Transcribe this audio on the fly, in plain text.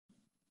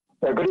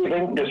Good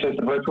evening. This is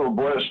the virtual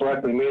Board of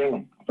Selectmen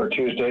meeting for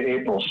Tuesday,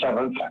 April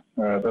 7th.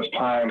 This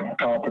time,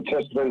 all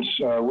participants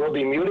will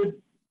be muted,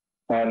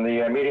 and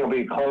the meeting will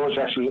be closed.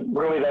 Actually,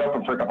 we'll leave that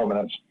open for a couple of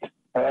minutes.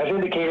 As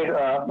indicated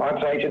on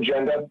tonight's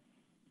agenda,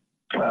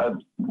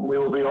 we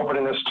will be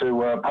opening this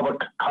to public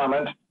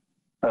comment.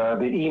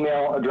 The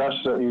email address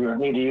that you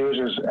need to use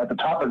is at the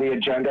top of the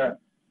agenda,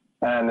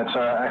 and it's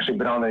actually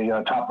been on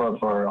the top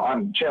of or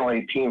on channel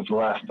 18 for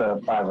the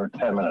last 5 or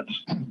 10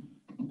 minutes.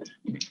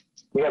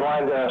 We have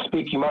line to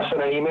speak. You must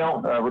send an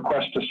email.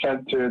 Requests to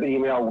send to the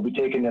email will be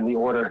taken in the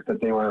order that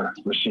they were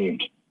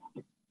received.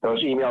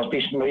 Those emails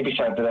may be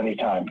sent at any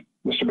time.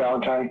 Mr.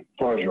 Ballantyne, the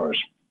floor is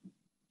yours.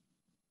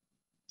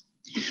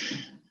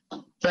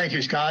 Thank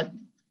you, Scott.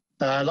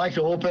 I'd like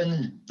to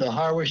open the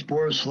Harwich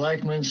Board of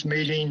Selectmen's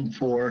meeting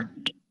for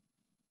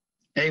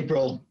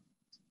April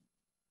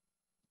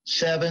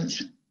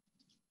 7th,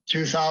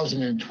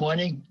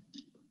 2020.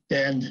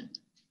 And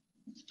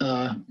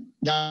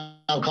now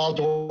I'll call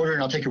to order,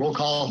 and I'll take a roll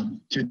call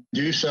to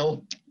do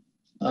so.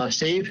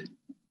 Steve?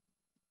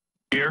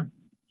 Here.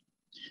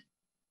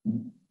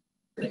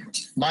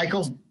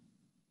 Michael?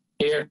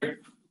 Here.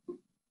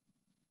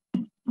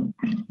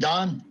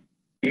 Don?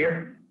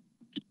 Here.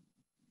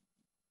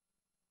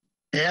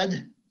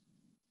 Ed?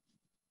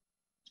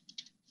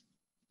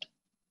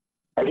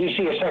 I do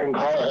see a second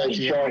caller.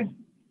 Join.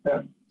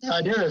 Yeah.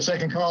 I did a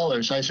second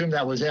caller, so I assume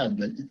that was Ed.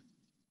 But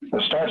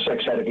The star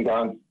 6 had to be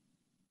gone.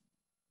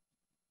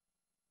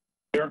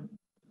 Here.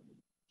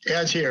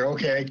 Ed's here,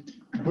 okay.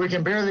 We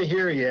can barely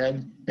hear you,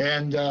 Ed.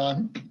 And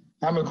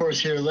I'm, of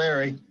course, here,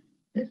 Larry.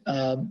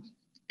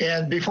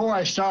 And before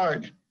I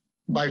start,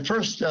 my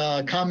first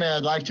comment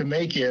I'd like to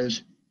make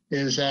is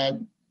that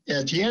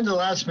at the end of the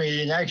last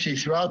meeting, actually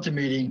throughout the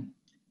meeting,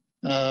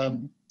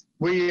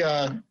 we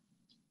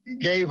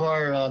gave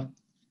our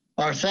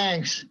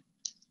thanks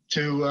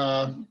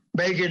to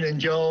Megan and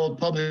Joe,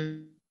 Public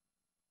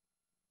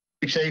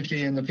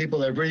Safety, and the people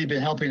that have really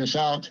been helping us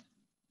out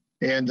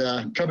and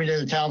coming into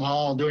the town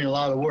hall and doing a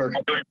lot of work.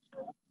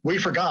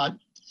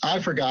 I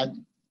forgot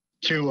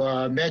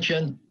to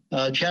mention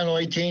Channel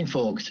 18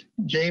 folks,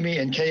 Jamie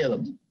and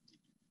Caleb,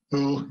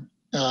 who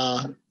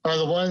are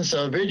the ones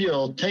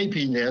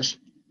videotaping this.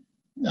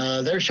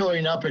 They're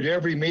showing up at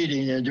every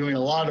meeting and doing a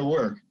lot of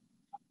work.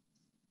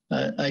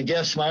 I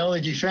guess my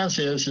only defense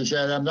is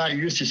that I'm not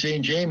used to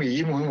seeing Jamie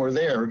even when we're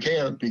there, or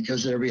Caleb,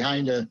 because they're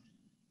behind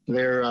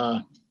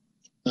their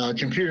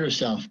computer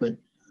stuff. But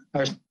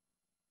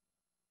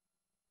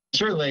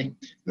certainly,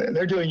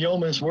 they're doing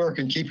yeoman's work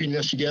and keeping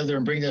this together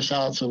and bring this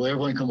out so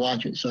everyone can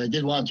watch it. So I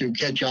did want to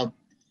catch up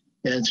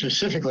and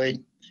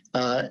specifically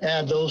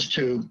add those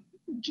two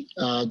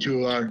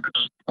to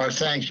our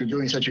thanks for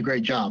doing such a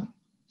great job.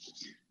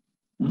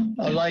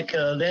 I'd like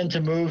then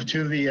to move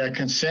to the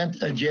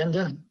consent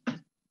agenda.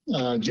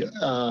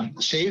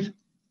 Steve?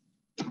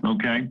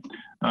 Okay.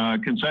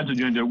 Consent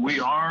agenda. We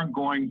are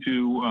going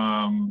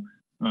to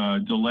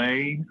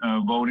delay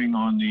voting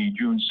on the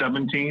June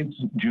 17th,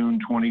 June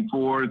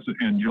 24th,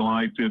 and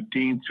July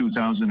 15th,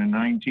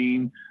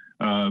 2019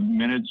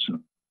 minutes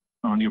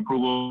on the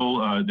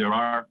approval. There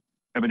are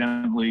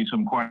evidently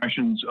some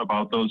questions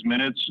about those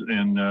minutes,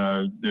 and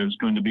there's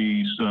going to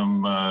be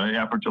some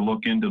effort to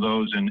look into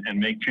those and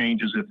make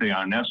changes if they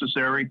are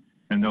necessary,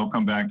 and they'll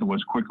come back to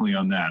us quickly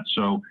on that.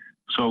 So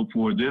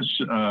for this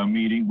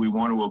meeting, we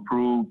want to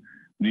approve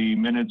the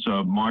minutes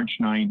of March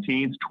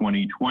 19th,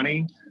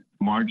 2020,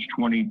 March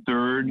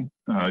 23rd,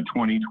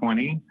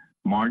 2020,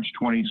 March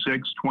 26th,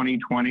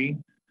 2020,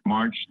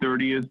 March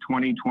 30th,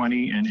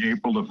 2020, and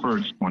April the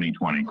 1st,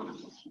 2020.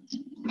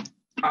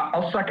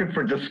 I'll second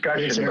for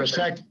discussion. Is there a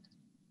second?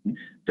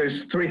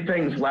 There's 3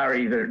 things,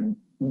 Larry. There,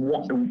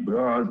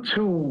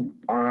 2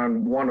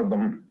 on one of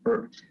them,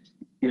 or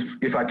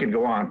if I could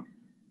go on.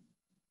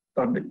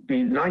 The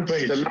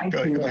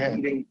 19th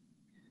meeting,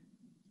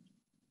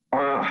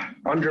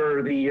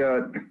 under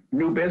the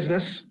new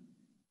business,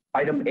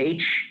 item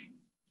H,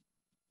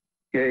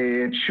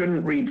 it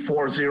shouldn't read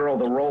 4-0.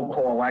 The roll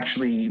call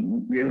actually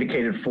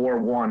indicated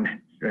 4-1.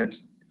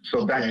 So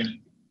okay.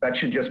 that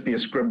should just be a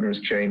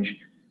Scribner's change.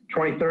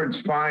 23rd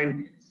is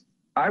fine.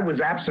 I was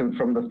absent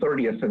from the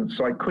 30th, and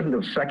so I couldn't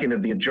have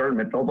seconded the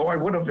adjournment, although I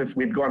would have if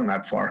we'd gone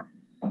that far.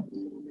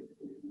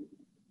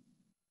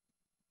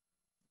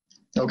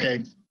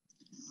 Okay.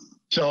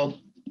 So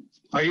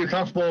are you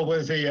comfortable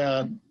with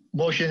the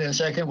motion and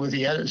second with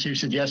the edits you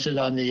suggested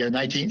on the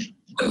 19th?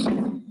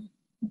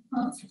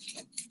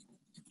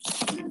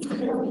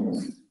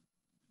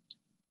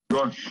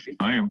 Sure,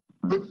 I am.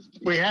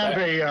 We have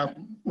a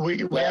we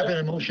have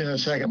a motion and a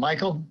second.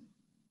 Michael?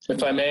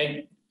 If I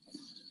may.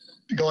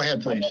 Go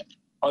ahead, please.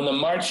 On the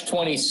March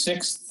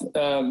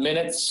 26th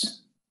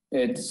minutes,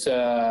 it's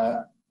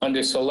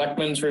under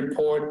Selectmen's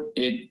report.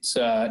 It's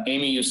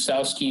Amy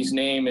Usowski's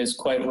name is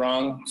quite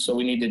wrong, so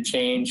we need to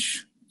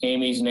change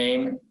Amy's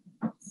name.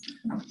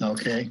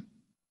 Okay.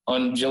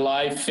 On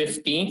July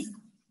 15th,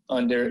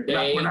 under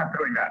No, A. we're not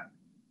doing that.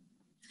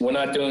 We're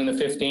not doing the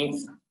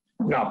 15th?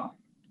 No.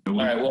 All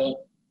right,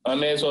 well, I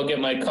may as well get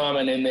my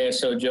comment in there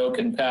so Joe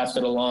can pass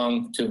it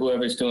along to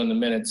whoever's doing the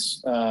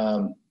minutes.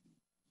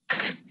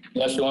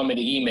 Unless you want me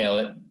to email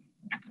it.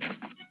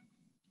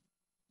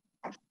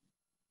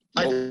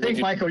 I think,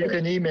 Michael, you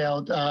can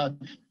email,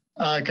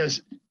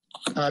 because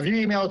if you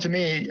email it to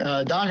me,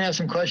 Don has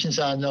some questions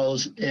on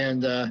those,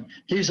 and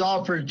he's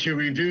offered to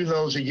review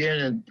those again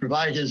and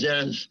provide his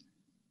edits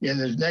in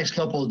the next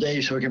couple of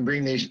days so we can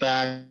bring these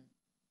back.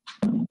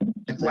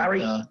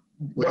 Larry,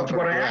 what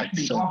I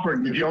actually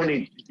offered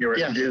Joni here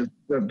is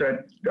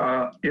that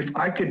if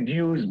I could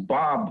use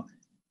Bob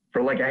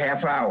for like a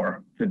half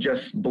hour to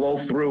just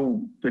blow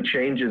through the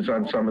changes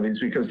on some of these,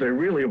 because they're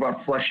really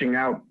about fleshing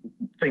out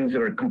things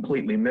that are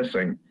completely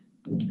missing.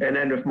 And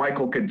then if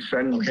Michael could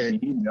send the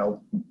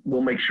email,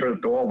 we'll make sure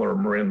that all of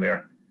them are in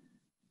there.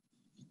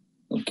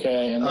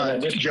 Okay.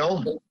 And then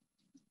Joe?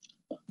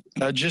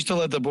 Just to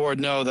let the board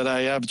know that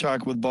I have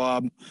talked with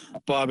Bob.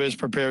 Bob is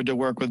prepared to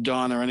work with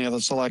Don or any other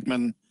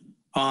selectmen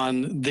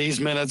on these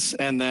minutes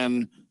and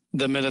then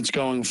the minutes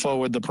going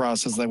forward, the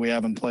process that we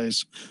have in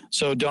place.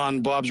 So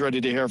Don, Bob's ready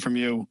to hear from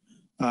you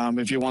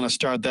if you want to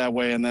start that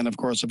way. And then, of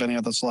course, if any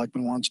other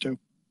selectman wants to.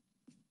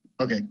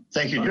 Okay,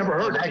 thank you. I've never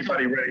heard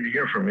anybody ready to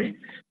hear from me.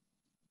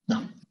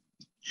 No.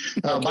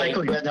 Okay.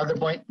 Michael, you had another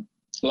point?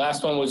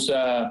 last one was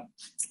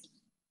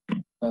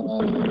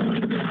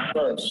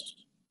first.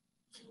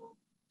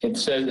 It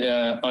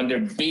said under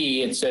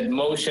B, it said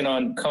motion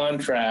on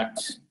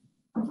contract.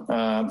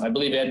 I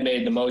believe Ed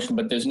made the motion,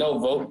 but there's no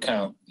vote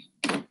count.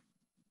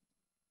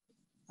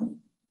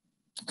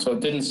 So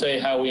it didn't say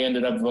how we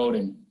ended up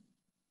voting.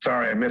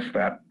 Sorry, I missed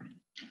that.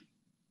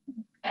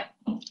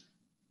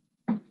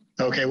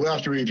 Okay, we'll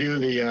have to review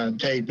the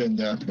tape and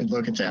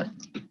look at that.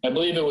 I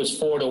believe it was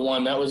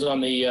 4-1. That was on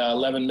the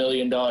 $11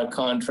 million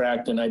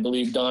contract, and I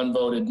believe Don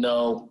voted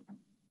no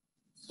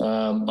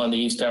on the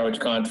East Harwich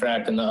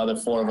contract, and the other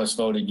four of us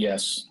voted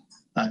yes.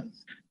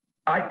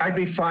 I'd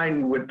be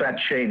fine with that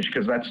change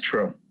because that's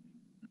true.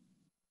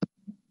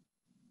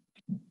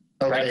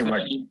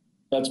 Okay.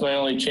 That's my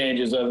only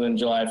changes other than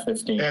July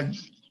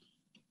 15th.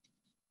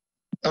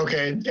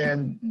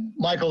 And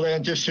Michael,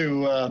 then just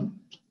to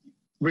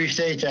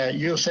restate that,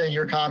 you'll send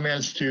your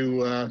comments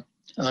to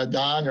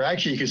Don, or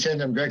actually you can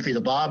send them directly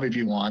to Bob if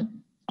you want.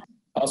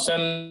 I'll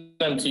send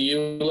them to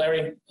you,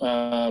 Larry,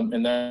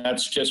 and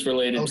that's just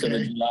related to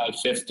the July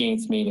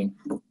 15th meeting.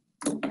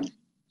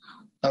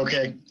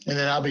 Okay, and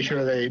then I'll be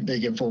sure they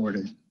get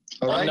forwarded.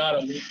 All right.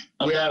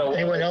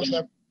 Anyone else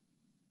have?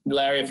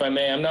 Larry, if I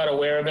may, I'm not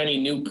aware of any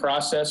new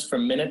process for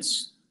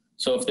minutes.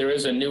 So if there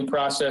is a new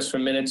process for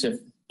minutes, if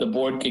the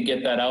board could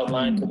get that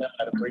outlined to them,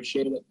 I'd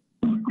appreciate it.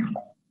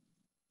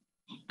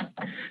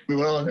 We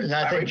will, and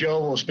I think Joe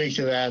will speak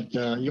to that.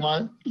 You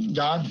want,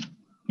 Don?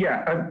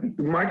 Yeah,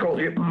 Michael,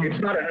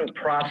 it's not a new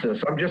process.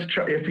 I'm just,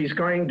 if he's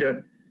going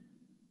to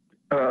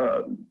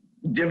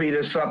divvy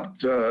this up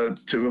to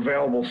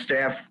available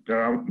staff that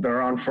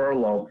are on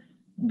furlough,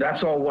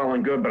 that's all well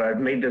and good, but I've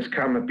made this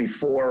comment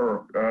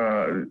before.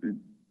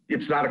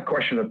 It's not a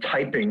question of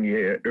typing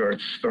or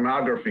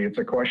stenography. It's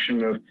a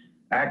question of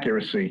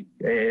accuracy.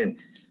 And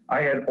I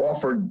had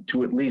offered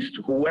to at least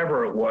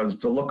whoever it was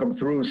to look them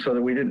through so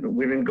that we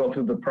didn't go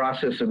through the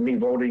process of me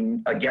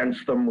voting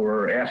against them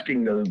or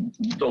asking to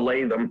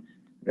delay them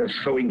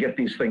so we can get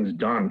these things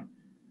done.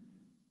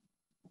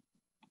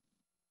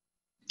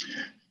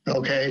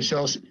 Okay,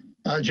 so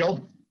Joe?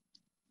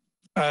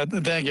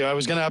 Thank you. I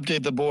was going to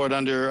update the board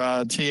under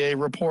TA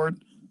report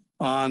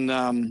on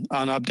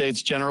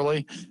updates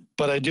generally,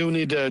 but I do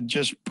need to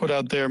just put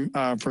out there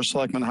for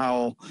Selectman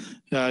Howell,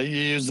 you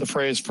use the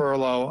phrase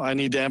furlough. I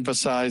need to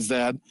emphasize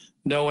that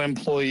no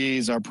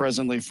employees are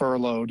presently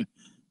furloughed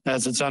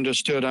as it's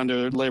understood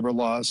under labor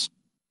laws.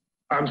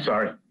 I'm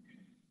sorry.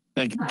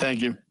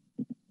 Thank you.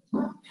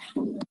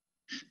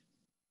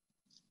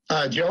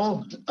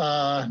 Joe,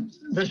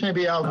 this may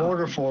be out of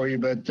order for you,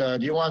 but do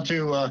you want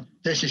to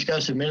just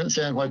discuss the minutes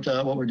and what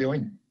we're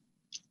doing?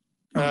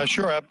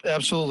 Sure,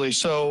 absolutely.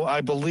 So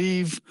I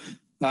believe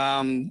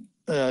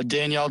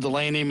Danielle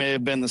Delaney may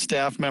have been the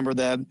staff member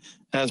that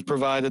has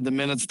provided the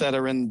minutes that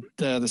are in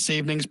this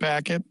evening's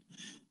packet.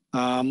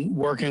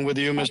 Working with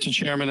you, Mr.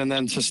 Chairman, and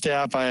then to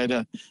staff, I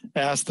had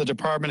asked the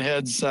department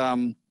heads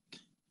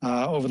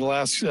over the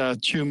last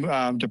two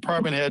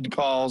department head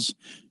calls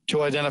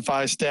to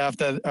identify staff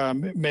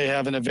that may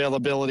have an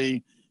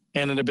availability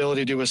and an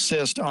ability to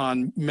assist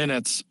on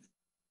minutes.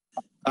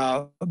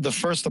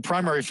 The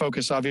primary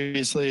focus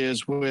obviously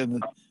is with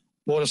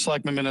Board of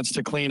Selectmen minutes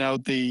to clean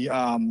out the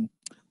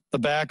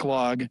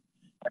backlog.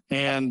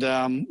 And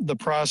the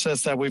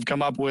process that we've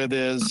come up with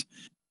is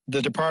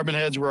the department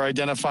heads were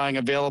identifying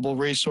available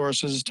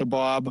resources to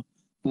Bob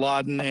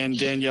Lawton and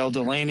Danielle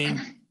Delaney.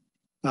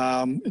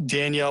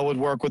 Danielle would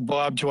work with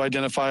Bob to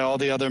identify all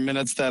the other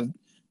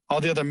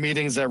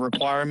meetings that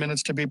require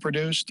minutes to be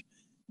produced.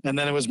 And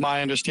then it was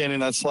my understanding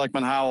that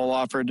Selectman Howell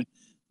offered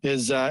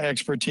his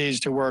expertise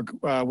to work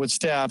with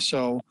staff.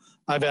 So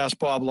I've asked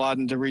Bob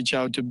Lawton to reach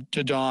out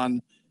to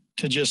Dawn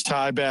to just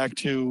tie back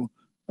to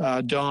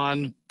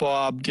Dawn,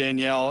 Bob,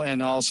 Danielle,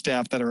 and all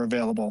staff that are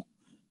available.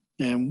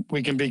 And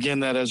we can begin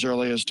that as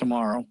early as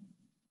tomorrow.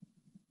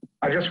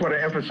 I just want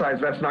to emphasize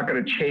that's not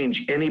going to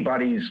change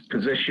anybody's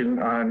position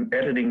on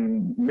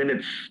editing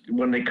minutes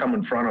when they come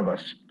in front of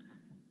us.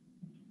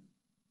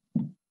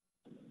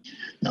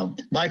 No.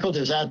 Michael,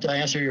 does that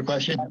answer your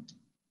question?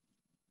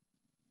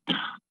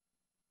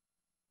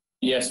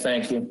 Yes,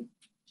 thank you.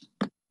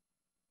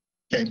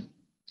 Okay.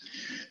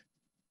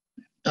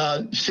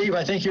 Steve,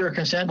 I think your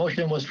consent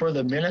motion was for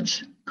the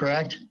minutes,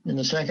 correct? In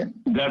the second?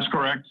 That's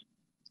correct.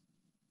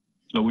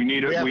 So we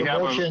need We have a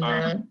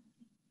motion.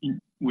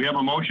 We have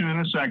a motion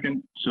and a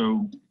second,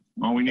 so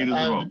all we need is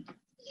a vote.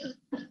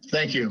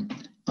 Thank you.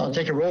 I'll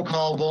take a roll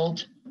call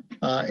vote.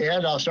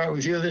 Ed, I'll start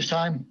with you this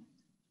time.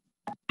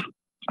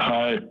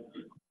 Aye.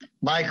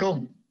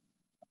 Michael?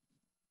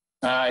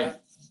 Aye.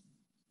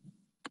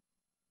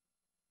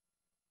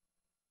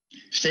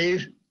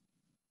 Steve?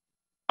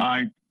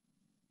 Aye.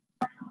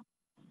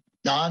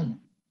 Don?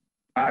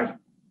 Aye.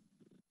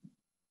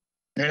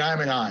 And I'm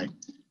an aye.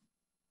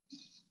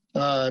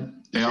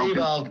 Steve,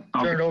 I'll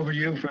turn it over to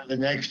you for the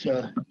next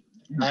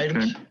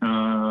items.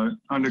 Okay.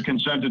 Under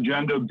consent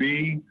agenda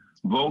B,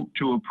 vote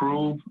to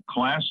approve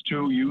Class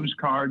 2 used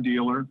car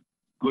dealer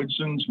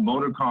Goodson's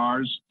Motor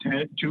Cars,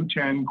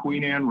 210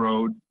 Queen Anne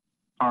Road,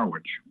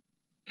 Harwich.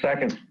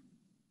 Second.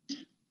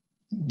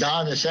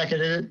 Don has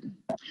seconded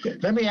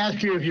it. Let me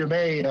ask you, if you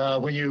may,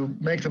 when you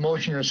make the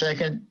motion or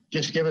second,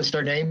 just give us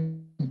their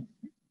name.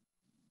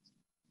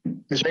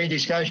 Is there any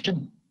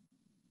discussion?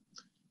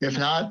 If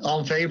not, all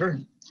in favor?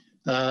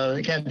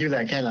 I can't do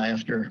that, can I?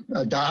 After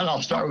Don,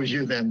 I'll start with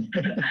you then.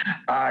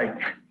 Aye.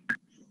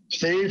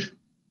 Steve?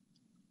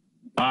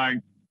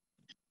 Aye.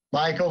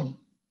 Michael?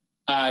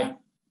 Aye.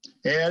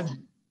 Ed?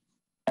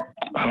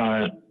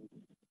 Aye.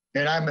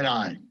 And I'm an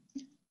aye.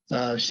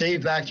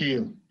 Steve, back to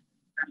you.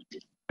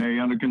 Okay,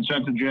 under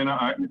consent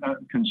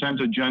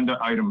agenda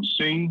item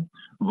C,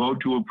 vote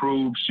to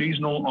approve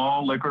seasonal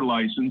all liquor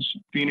license,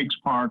 Phoenix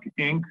Park,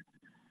 Inc.,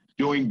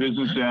 doing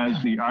business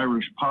as the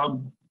Irish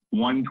Pub,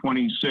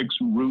 126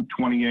 Route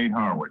 28,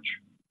 Harwich.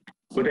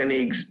 With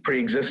any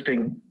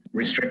pre-existing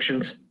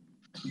restrictions?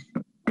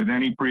 With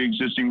any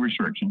pre-existing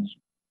restrictions.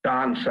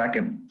 Don,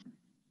 second.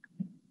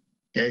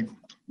 Okay.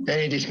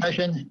 Any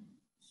discussion?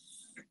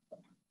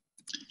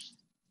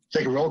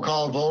 Take a roll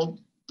call vote.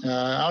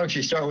 I'll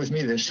actually start with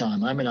me this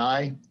time. I'm an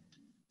aye.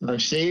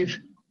 Steve?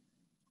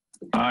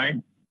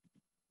 Aye.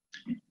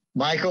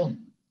 Michael?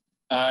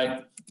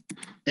 Aye.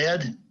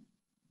 Ed?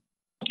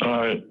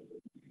 Aye.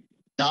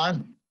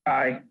 Don?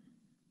 Aye.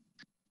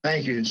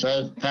 Thank you.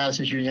 So that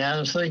passes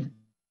unanimously.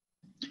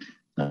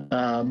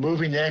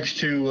 Moving next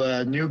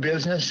to new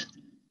business.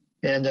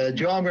 And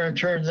Joe, I'm going to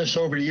turn this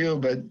over to you,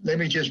 but let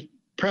me just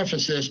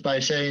preface this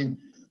by saying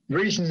the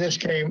reason this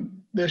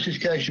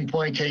discussion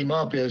point came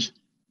up is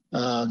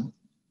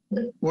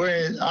we're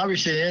in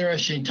obviously an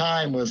interesting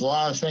time with a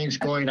lot of things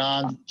going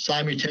on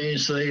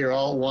simultaneously or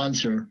all at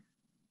once,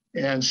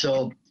 and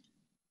so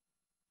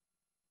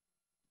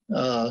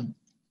Joe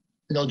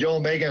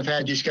and Megan have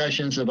had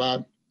discussions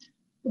about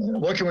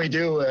what can we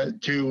do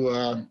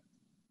to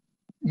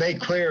make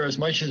clear as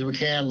much as we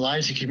can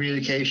lines of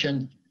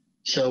communication,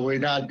 so we're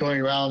not going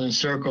around in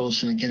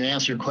circles and can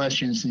answer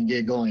questions and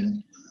get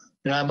going.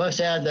 And I must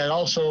add that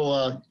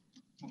also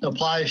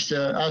applies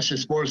to us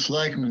as board of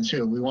selectmen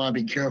too. We want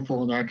to be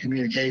careful in our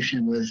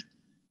communication with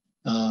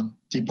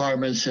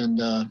departments, and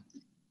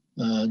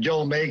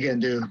Joe and Megan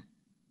do.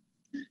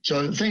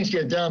 So things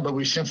get done, but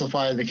we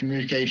simplify the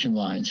communication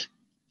lines.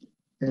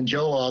 And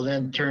Joe, I'll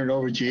then turn it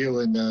over to you,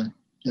 and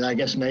I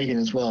guess Megan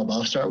as well, but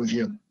I'll start with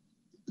you.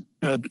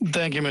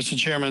 Thank you, Mr.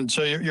 Chairman.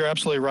 So you're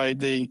absolutely right.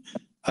 The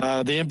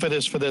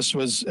impetus for this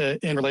was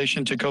in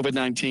relation to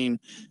COVID-19,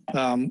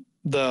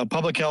 the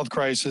public health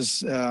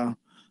crisis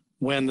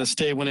when the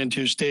state went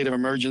into state of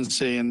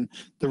emergency. And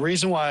the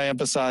reason why I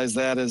emphasize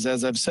that is,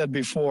 as I've said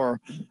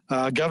before,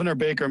 Governor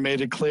Baker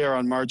made it clear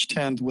on March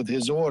 10th with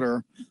his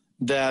order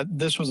that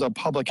this was a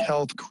public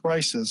health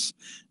crisis,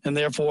 and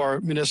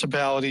therefore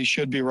municipalities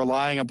should be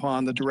relying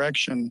upon the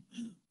direction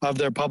of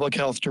their public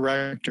health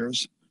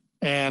directors.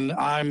 And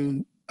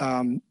I'm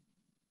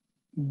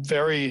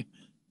very,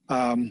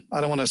 I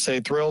don't want to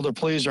say thrilled or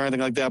pleased or anything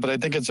like that, but I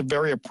think it's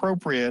very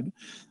appropriate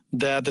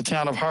that the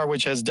town of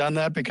Harwich has done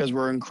that, because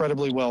we're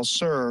incredibly well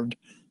served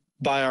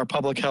by our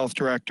public health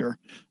director.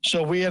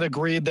 So we had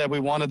agreed that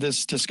we wanted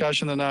this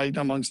discussion tonight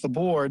amongst the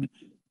board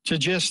to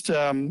just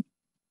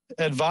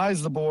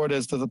advise the board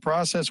as to the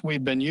process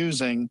we've been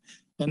using,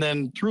 and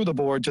then through the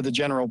board to the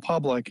general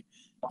public.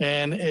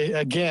 And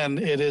again,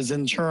 it is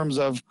in terms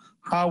of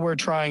how we're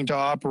trying to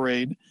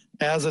operate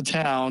as a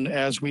town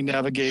as we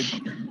navigate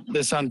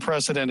this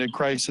unprecedented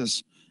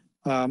crisis.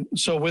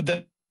 So with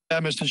that,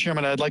 Mr.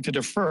 Chairman, I'd like to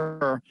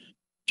defer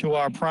to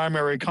our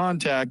primary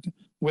contact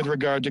with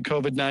regard to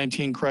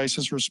COVID-19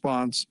 crisis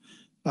response,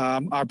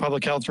 our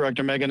public health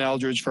director, Megan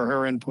Eldridge, for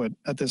her input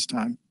at this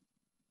time.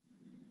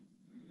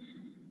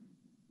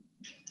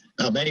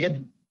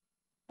 Megan?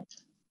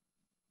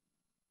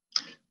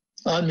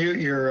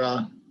 Unmute your...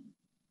 All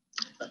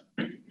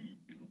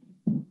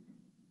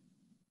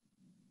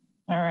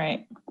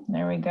right.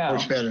 There we go.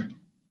 Much better.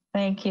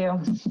 Thank you.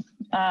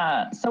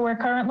 So we're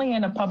currently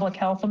in a public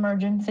health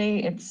emergency.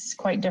 It's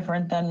quite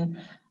different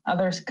than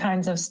other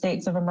kinds of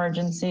states of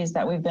emergencies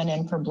that we've been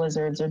in for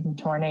blizzards and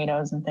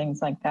tornadoes and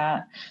things like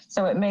that.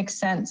 So it makes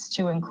sense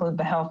to include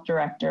the health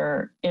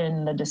director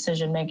in the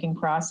decision-making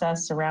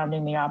process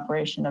surrounding the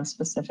operation of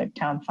specific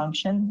town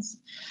functions.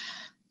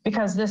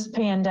 Because this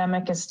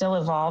pandemic is still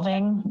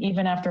evolving,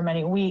 even after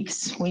many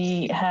weeks,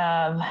 we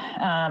have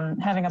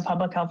having a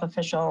public health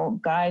official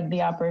guide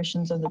the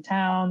operations of the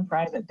town,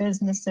 private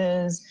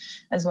businesses,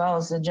 as well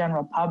as the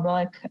general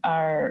public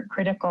are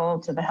critical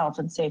to the health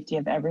and safety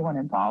of everyone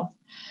involved.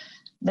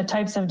 The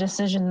types of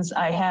decisions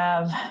I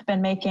have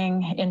been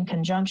making in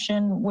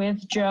conjunction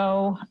with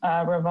Joe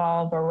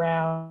revolve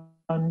around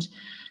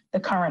the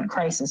current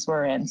crisis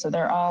we're in. So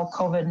they're all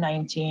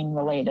COVID-19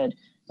 related.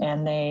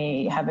 And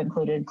they have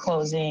included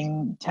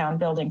closing town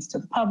buildings to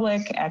the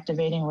public,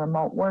 activating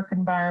remote work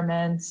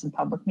environments and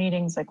public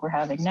meetings like we're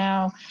having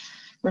now,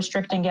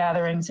 restricting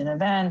gatherings and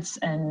events,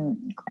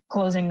 and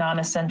closing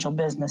non-essential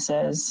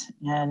businesses,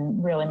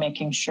 and really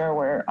making sure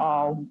we're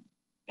all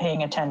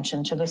paying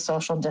attention to the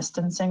social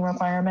distancing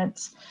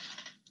requirements.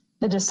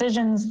 The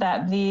decisions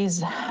that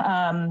these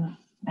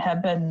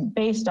have been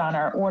based on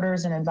are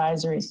orders and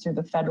advisories through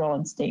the federal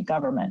and state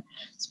government,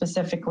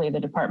 specifically the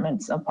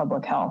Departments of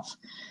Public Health.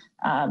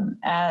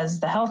 As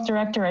the health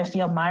director, I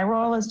feel my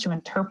role is to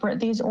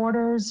interpret these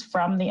orders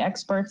from the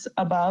experts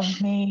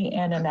above me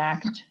and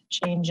enact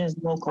changes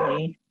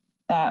locally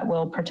that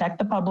will protect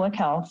the public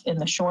health in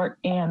the short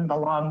and the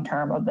long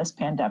term of this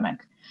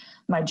pandemic.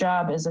 My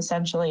job is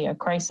essentially a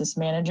crisis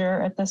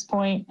manager at this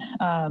point.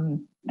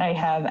 I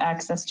have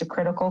access to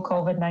critical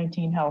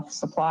COVID-19 health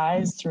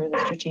supplies through the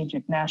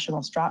Strategic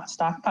National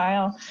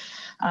Stockpile.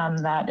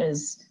 That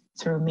is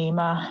through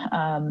MEMA,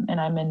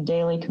 and I'm in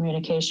daily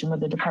communication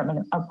with the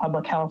Department of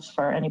Public Health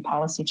for any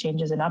policy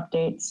changes and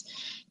updates.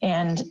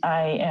 And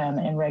I am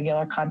in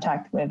regular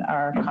contact with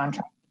our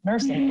contract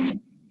nursing.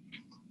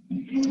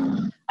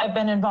 I've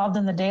been involved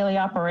in the daily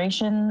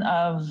operation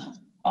of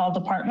all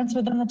departments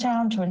within the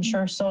town to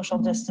ensure social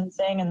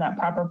distancing and that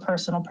proper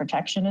personal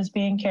protection is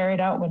being carried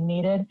out when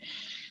needed.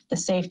 The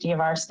safety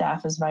of our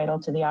staff is vital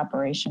to the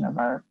operation of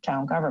our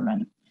town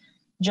government.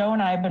 Joe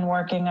and I have been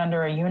working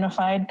under a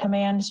unified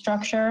command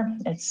structure.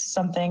 It's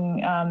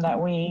something that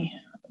we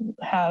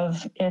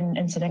have in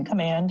incident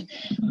command,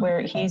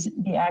 where he's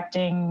the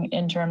acting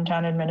interim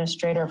town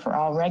administrator for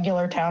all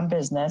regular town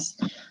business,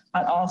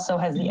 but also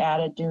has the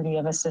added duty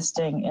of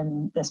assisting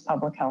in this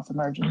public health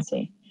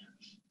emergency.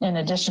 In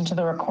addition to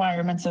the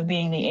requirements of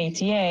being the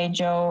ATA,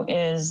 Joe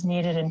is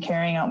needed in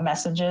carrying out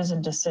messages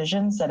and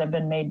decisions that have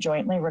been made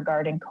jointly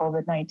regarding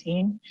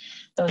COVID-19.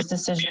 Those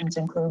decisions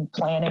include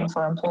planning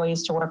for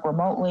employees to work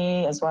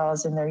remotely as well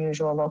as in their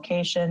usual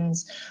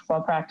locations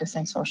while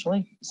practicing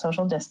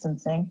social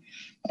distancing,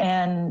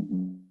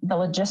 and the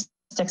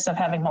logistics of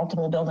having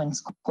multiple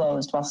buildings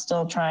closed while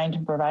still trying to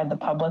provide the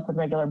public with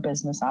regular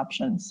business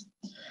options.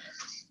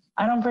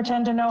 I don't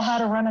pretend to know how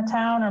to run a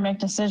town or make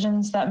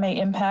decisions that may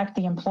impact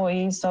the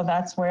employees, so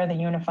that's where the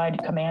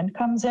unified command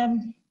comes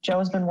in.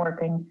 Joe's been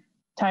working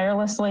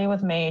tirelessly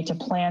with me to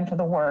plan for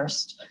the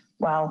worst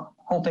while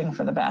hoping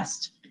for the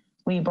best.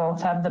 We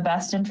both have the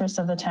best interests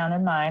of the town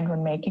in mind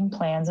when making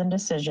plans and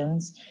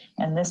decisions,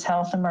 and this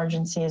health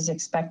emergency is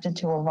expected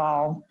to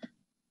evolve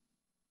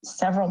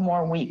several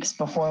more weeks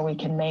before we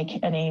can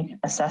make any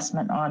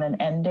assessment on an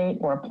end date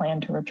or a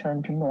plan to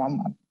return to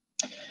normal.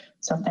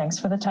 So thanks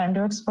for the time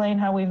to explain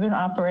how we've been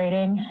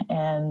operating,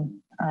 and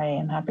I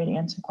am happy to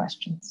answer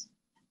questions.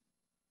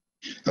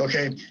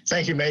 Okay,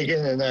 thank you,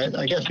 Megan. And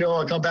I guess, Joe,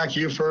 I'll come back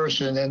to you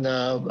first and then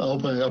I'll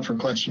open it up for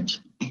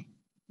questions.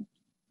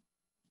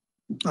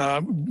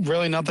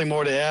 Really nothing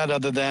more to add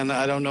other than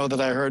I don't know that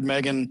I heard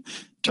Megan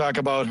talk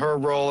about her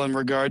role in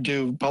regard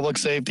to public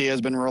safety has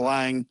been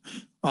relying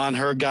on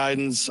her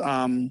guidance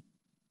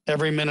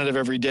every minute of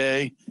every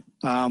day.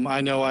 I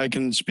know I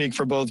can speak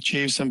for both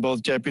chiefs and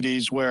both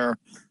deputies where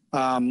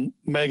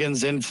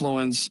Megan's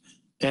influence,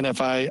 and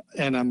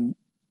I'm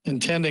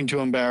intending to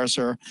embarrass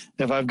her,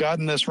 if I've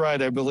gotten this right,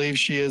 I believe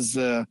she is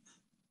the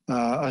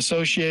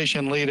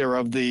association leader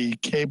of the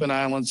Cape and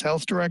Islands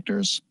Health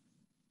Directors.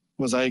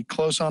 Was I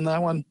close on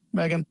that one,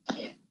 Megan?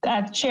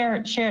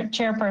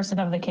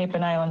 Chairperson of the Cape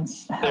and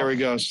Islands Health There we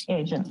go.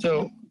 Agent.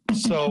 So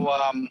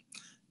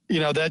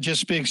that just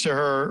speaks to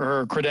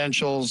her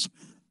credentials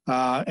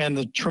and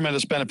the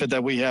tremendous benefit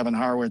that we have in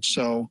Harwich.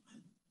 So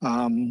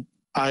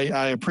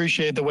I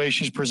appreciate the way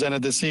she's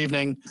presented this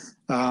evening.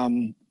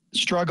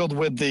 Struggled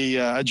with the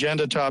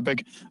agenda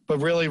topic, but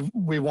really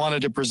we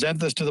wanted to present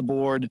this to the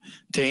board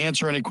to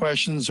answer any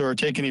questions or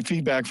take any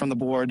feedback from the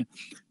board.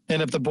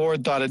 And if the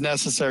board thought it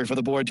necessary for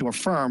the board to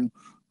affirm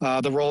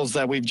the roles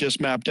that we've just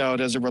mapped out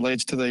as it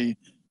relates to the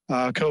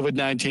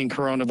COVID-19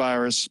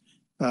 coronavirus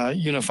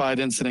Unified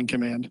Incident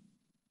Command.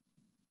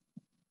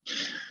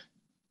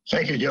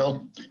 Thank you,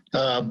 Joe.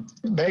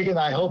 Megan,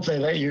 I hope they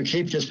let you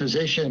keep this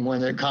position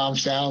when it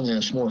calms down and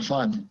it's more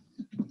fun.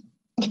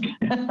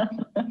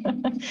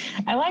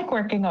 I like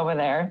working over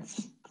there.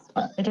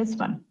 It is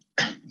fun.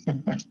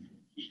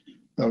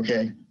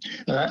 Okay.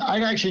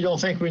 I actually don't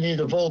think we need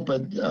a vote,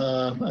 but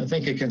I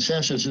think a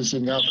consensus is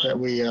enough that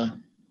we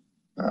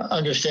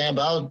understand.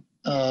 But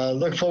I'll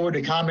look forward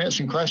to comments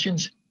and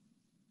questions.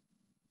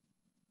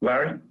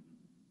 Larry?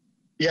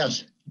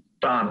 Yes.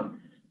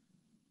 Don?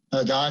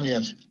 Don,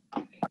 yes.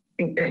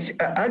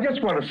 I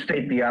just want to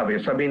state the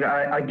obvious. I mean,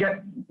 I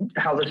get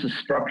how this is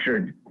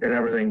structured and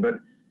everything, but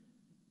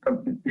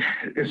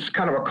it's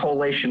kind of a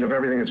collation of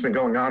everything that's been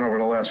going on over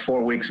the last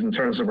 4 weeks in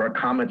terms of our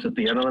comments at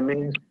the end of the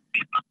meetings.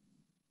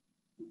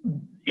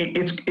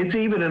 It's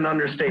even an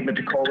understatement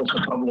to call this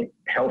a public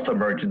health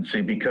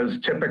emergency, because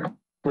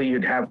typically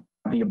you'd have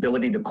the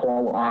ability to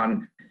call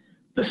on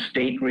the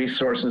state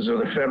resources or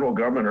the federal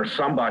government or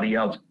somebody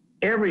else.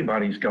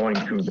 Everybody's going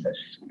through this.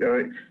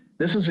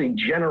 This is a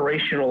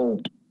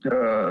generational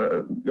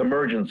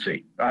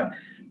emergency.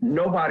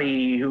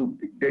 Nobody who,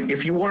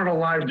 if you weren't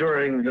alive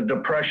during the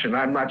Depression,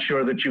 I'm not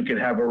sure that you could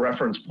have a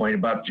reference point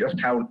about just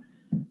how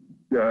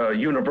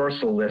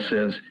universal this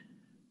is.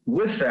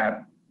 With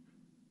that,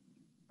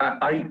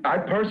 I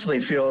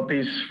personally feel that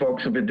these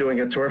folks have been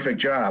doing a terrific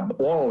job.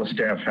 All the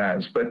staff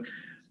has, but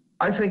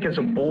I think as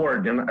a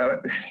board, and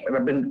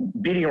I've been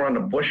beating around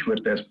the bush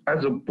with this,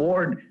 as a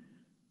board,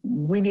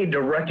 we need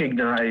to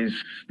recognize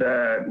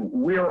that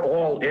we're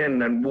all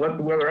in, and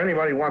whether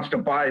anybody wants to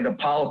buy the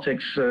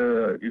politics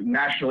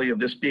nationally of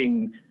this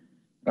being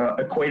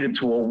equated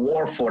to a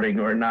war footing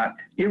or not,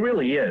 it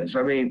really is.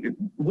 I mean,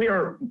 we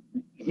are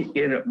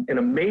in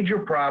a major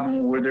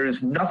problem where there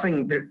is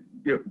nothing that,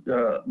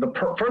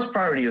 the first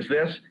priority is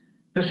this,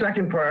 the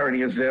second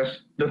priority is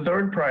this, the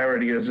third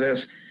priority is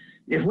this.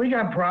 If we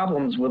got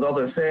problems with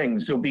other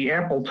things, there'll be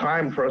ample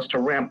time for us to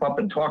ramp up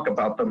and talk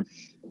about them.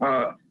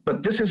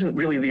 But this isn't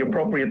really the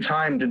appropriate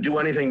time to do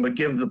anything but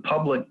give the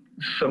public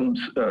some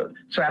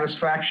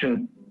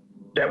satisfaction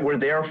that we're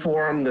there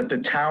for them, that the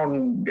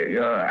town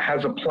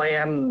has a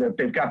plan, that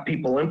they've got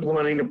people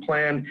implementing the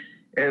plan,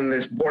 and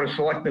this Board of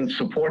Selectmen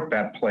support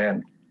that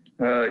plan.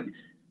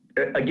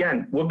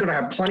 Again, we're going to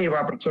have plenty of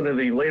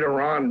opportunity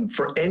later on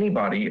for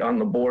anybody on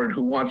the board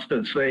who wants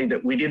to say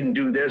that we didn't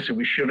do this and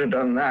we should have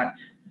done that.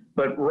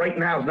 But right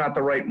now is not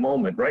the right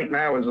moment. Right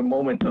now is a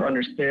moment to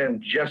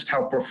understand just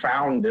how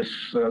profound this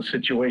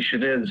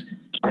situation is,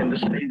 and to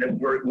say that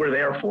we're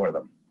there for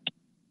them.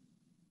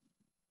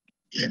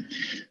 Yeah.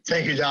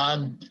 Thank you,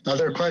 Don.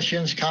 Other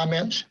questions,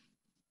 comments?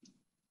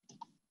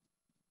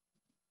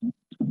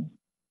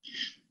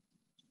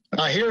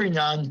 Hearing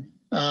none,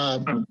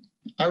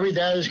 I read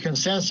that as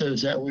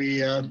consensus that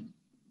we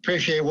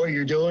appreciate what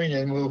you're doing,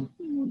 and we'll,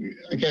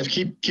 I guess,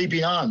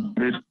 keeping on,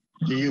 to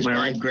use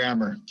my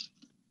grammar.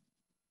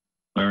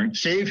 Larry?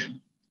 Steve?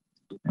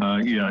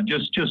 Yeah,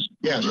 just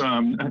yes.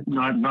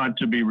 Not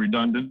to be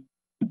redundant,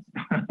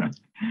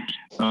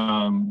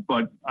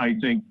 but I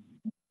think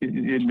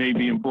it may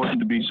be important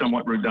to be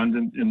somewhat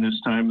redundant in this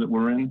time that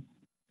we're in.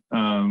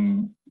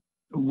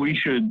 We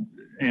should,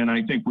 and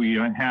I think we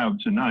have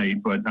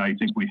tonight, but I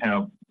think we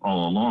have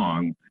all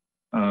along,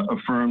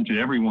 affirmed to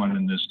everyone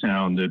in this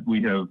town that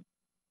we have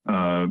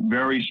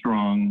very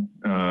strong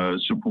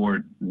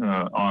support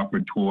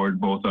offered toward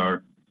both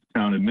our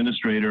town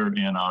administrator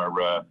and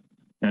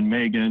and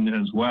Megan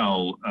as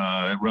well,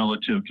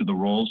 relative to the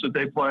roles that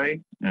they play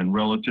and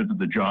relative to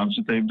the jobs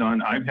that they've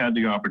done. I've had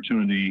the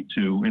opportunity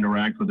to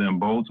interact with them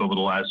both over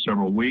the last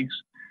several weeks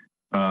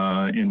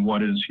in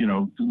what is,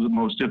 the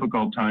most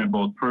difficult time,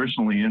 both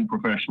personally and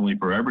professionally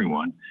for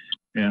everyone.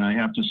 And I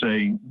have to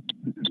say,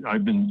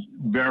 I've been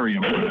very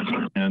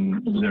impressed,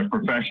 and their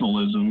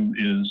professionalism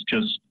is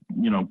just,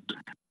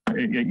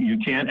 you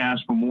can't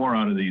ask for more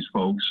out of these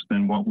folks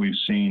than what we've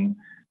seen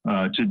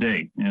to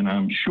date. And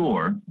I'm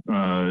sure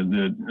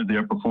that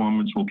their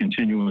performance will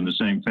continue in the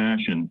same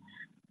fashion.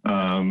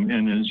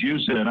 And as you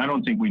said, I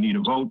don't think we need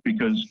a vote,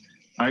 because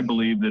I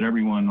believe that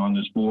everyone on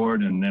this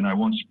board, and then I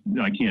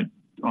can't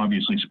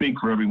obviously speak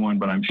for everyone,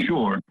 but I'm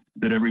sure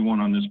that everyone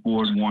on this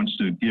board wants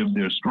to give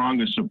their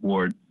strongest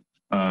support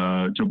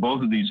to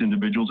both of these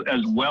individuals,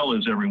 as well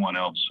as everyone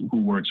else who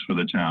works for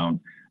the town,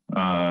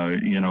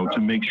 to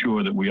make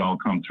sure that we all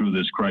come through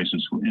this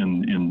crisis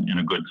in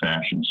a good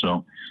fashion.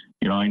 So,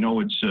 I know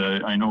it's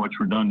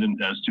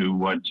redundant as to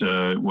what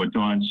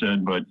Dawn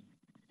said, but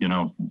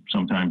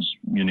sometimes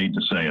you need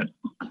to say it.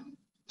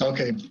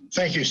 Okay,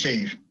 thank you,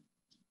 Steve.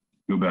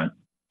 You bet.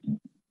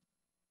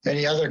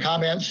 Any other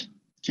comments,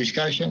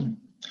 discussion?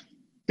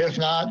 If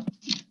not,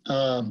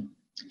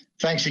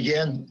 thanks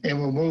again, and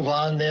we'll move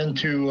on then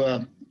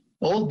to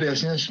old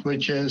business,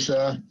 which is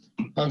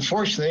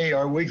unfortunately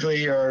our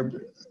weekly or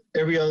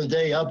every other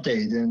day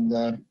update. And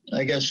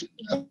I guess,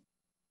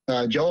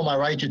 Joe, am I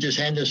right to just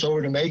hand this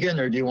over to Megan,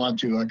 or do you want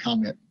to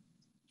comment?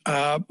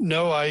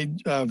 No, I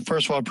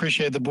first of all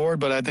appreciate the board,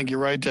 but I think you're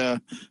right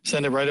to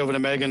send it right over to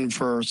Megan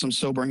for some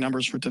sobering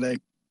numbers for today.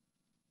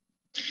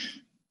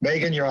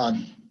 Megan, you're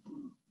on.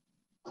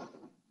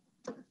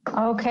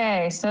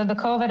 Okay, so the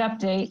COVID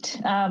update,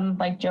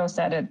 like Joe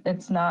said,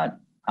 it's not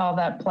all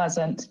that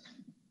pleasant.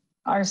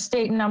 Our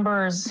state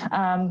numbers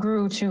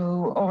grew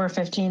to over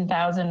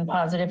 15,000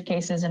 positive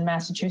cases in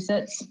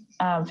Massachusetts,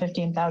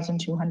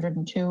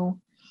 15,202.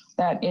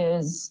 That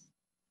is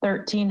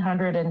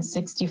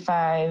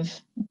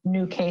 1,365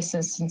 new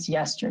cases since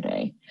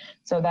yesterday.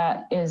 So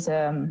that is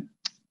a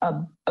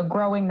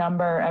growing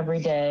number every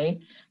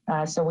day.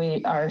 So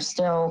we are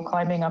still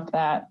climbing up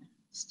that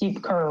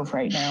steep curve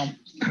right now.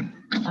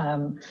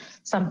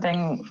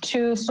 Something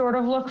to sort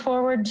of look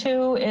forward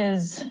to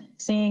is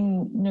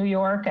seeing New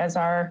York as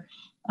our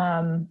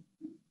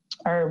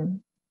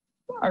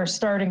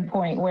starting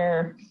point,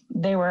 where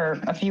they were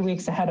a few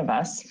weeks ahead of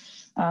us.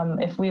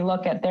 If we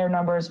look at their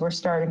numbers, we're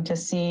starting to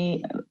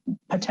see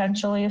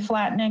potentially a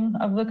flattening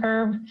of the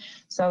curve.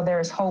 So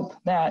there's hope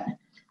that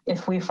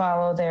if we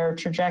follow their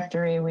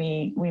trajectory,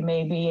 we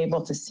may be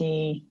able to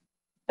see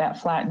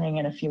that flattening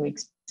in a few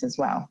weeks as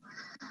well.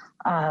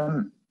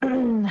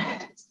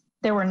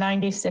 There were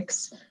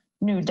 96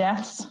 new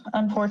deaths,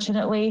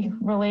 unfortunately,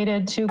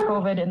 related to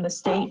COVID in the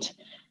state.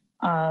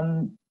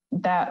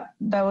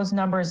 Those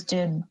numbers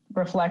did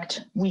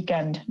reflect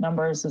weekend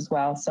numbers as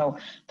well. So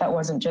that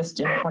wasn't just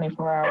in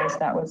 24 hours,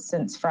 that was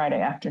since Friday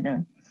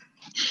afternoon.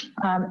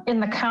 In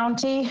the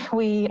county,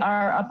 we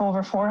are up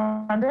over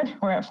 400.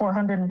 We're at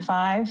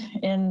 405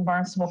 in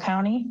Barnstable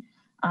County.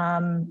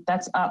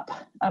 That's up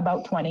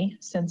about 20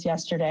 since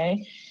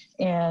yesterday.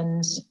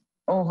 And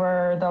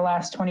over the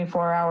last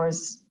 24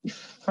 hours,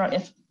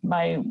 if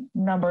my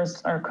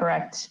numbers are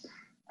correct,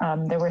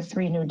 there were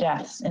 3 new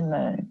deaths in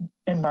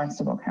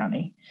Barnstable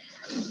County.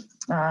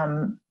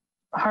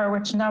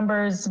 Harwich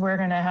numbers, we're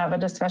going to have a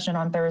discussion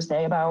on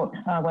Thursday about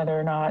whether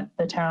or not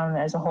the town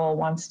as a whole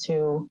wants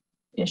to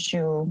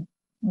issue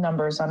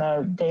numbers on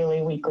a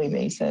daily, weekly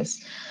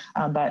basis.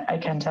 But I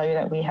can tell you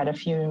that we had a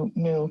few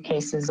new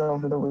cases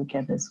over the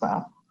weekend as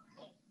well.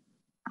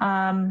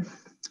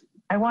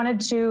 I wanted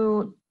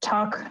to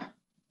talk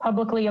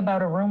publicly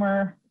about a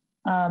rumor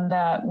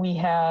that we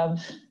have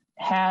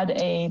had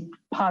a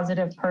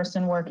positive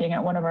person working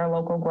at one of our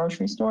local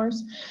grocery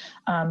stores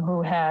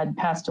who had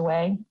passed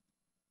away.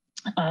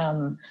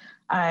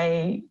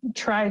 I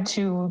tried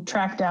to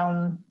track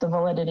down the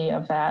validity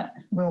of that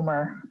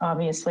rumor.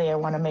 Obviously, I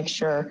want to make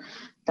sure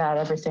that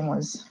everything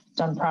was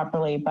done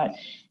properly, but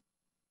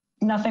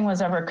nothing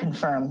was ever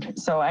confirmed.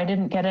 So I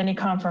didn't get any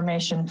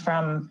confirmation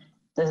from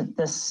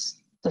the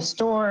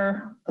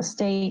store, the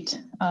state.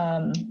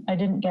 I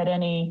didn't get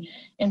any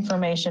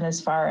information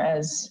as far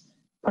as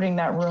putting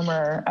that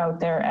rumor out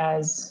there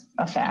as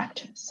a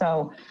fact.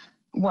 So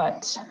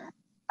what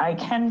I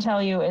can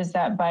tell you is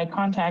that by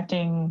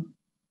contacting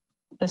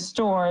the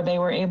store, they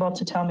were able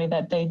to tell me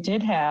that they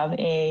did have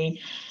a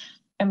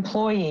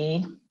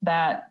employee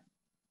that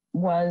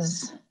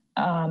was,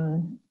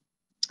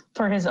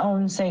 for his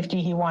own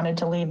safety, he wanted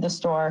to leave the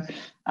store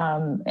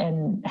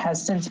and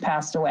has since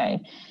passed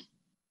away.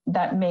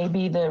 That may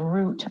be the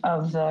root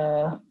of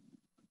the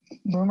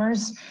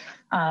rumors.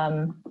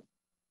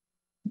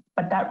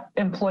 But that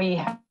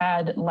employee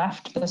had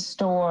left the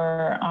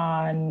store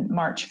on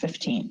March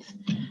 15th.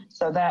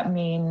 So that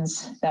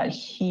means that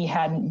he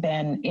hadn't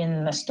been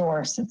in the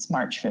store since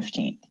March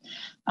 15th.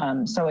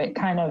 So it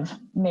kind of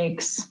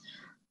makes,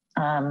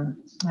 I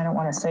don't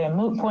want to say a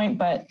moot point,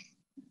 but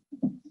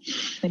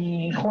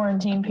the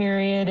quarantine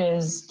period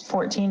is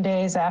 14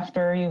 days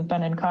after you've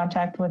been in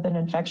contact with an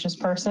infectious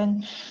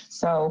person.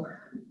 So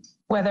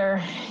whether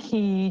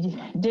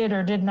he did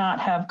or did not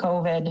have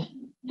COVID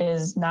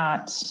is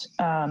not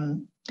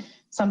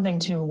something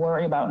to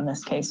worry about in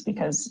this case,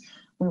 because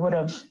we would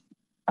have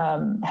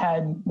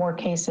had more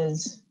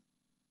cases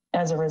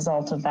as a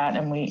result of that,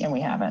 and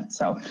we haven't.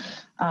 So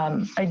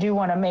I do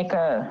want to make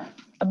a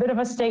bit of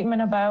a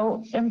statement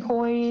about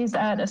employees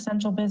at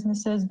essential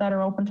businesses that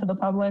are open to the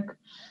public.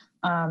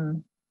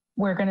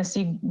 We're going to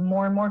see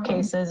more and more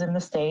cases in the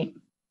state.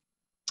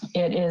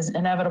 It is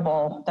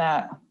inevitable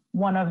that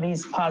one of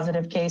these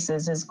positive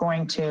cases is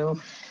going to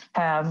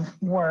have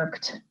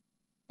worked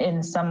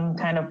in some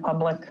kind of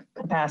public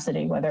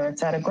capacity, whether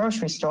it's at a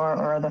grocery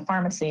store or the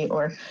pharmacy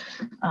or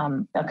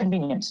a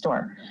convenience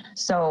store.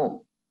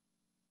 So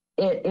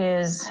it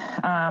is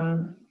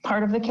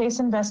part of the case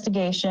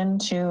investigation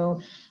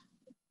to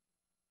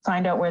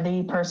find out where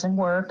the person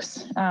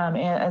works,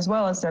 as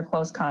well as their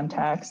close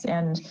contacts.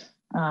 And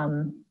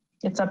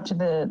it's up to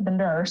the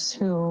nurse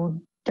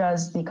who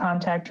does the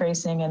contact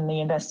tracing and the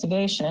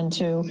investigation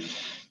to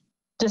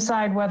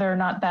decide whether or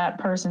not that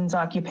person's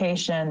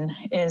occupation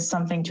is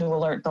something to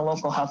alert the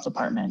local health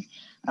department.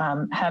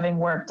 Having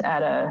worked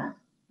at a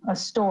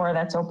store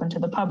that's open to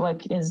the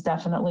public is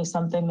definitely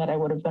something that I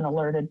would have been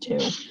alerted to.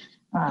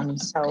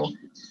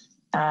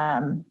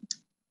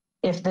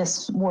 If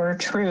this were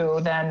true,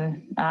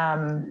 then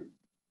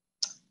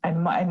I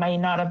might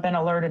not have been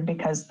alerted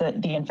because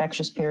the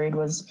infectious period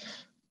was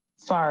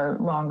far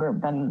longer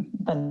than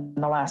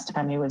the last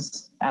time he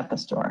was at the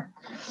store.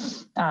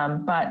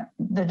 But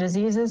the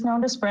disease is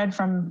known to spread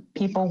from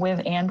people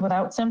with and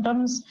without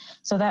symptoms.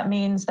 So that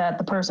means that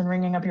the person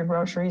ringing up your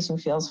groceries who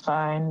feels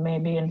fine may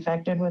be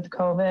infected with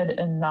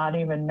COVID and not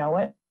even know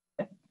it,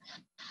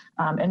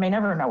 and may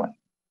never know it.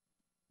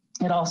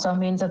 It also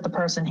means that the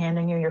person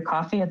handing you your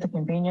coffee at the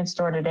convenience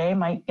store today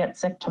might get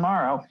sick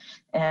tomorrow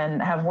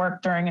and have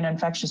worked during an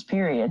infectious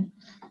period.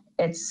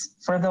 it's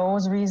for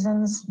those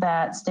reasons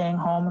that staying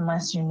home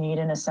unless you need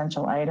an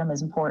essential item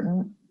is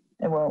important.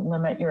 It will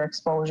limit your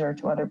exposure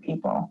to other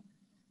people.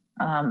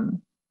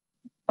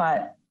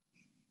 But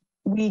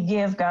we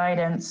give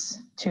guidance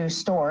to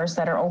stores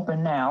that are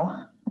open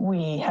now.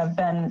 We have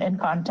been in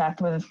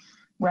contact with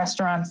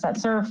restaurants that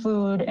serve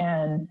food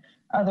and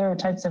other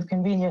types of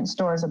convenience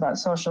stores about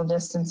social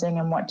distancing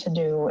and what to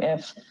do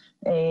if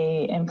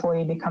a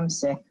employee becomes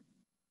sick.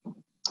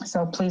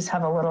 So please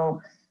have a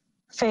little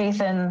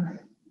faith in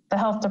the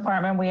health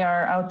department. We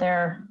are out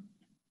there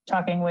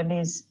talking with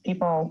these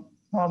people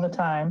all the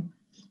time,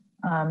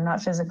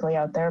 not physically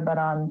out there, but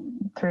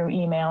through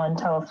email and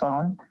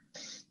telephone.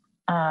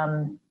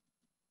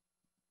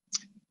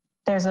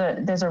 There's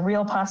a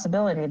real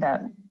possibility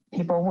that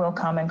people will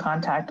come in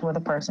contact with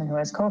a person who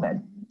has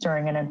COVID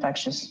during an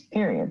infectious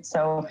period.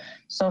 So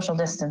social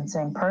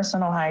distancing,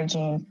 personal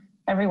hygiene,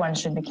 everyone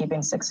should be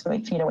keeping 6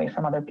 feet away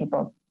from other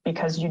people,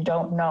 because you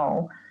don't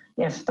know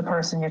if the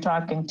person you're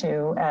talking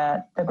to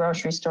at the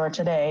grocery store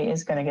today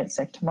is going to get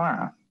sick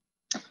tomorrow.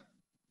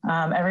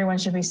 Everyone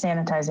should be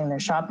sanitizing their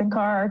shopping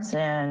carts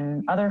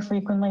and other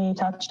frequently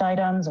touched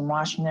items and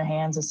washing their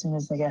hands as soon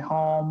as they get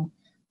home.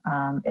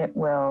 It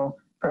will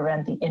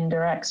prevent the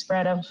indirect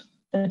spread of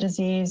the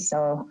disease.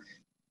 So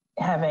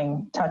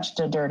having touched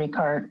a dirty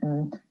cart,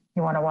 and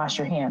you want to wash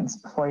your hands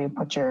before you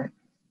put your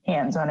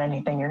hands on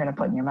anything you're going to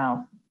put in your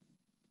mouth.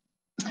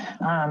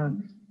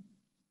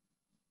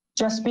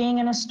 Just being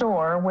in a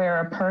store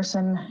where a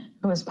person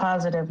who is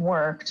positive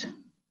worked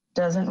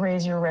doesn't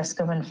raise your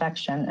risk of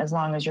infection as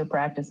long as you're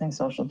practicing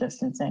social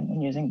distancing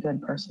and using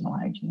good personal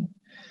hygiene.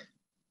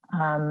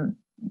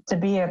 To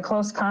be a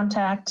close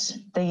contact,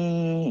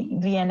 the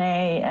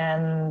VNA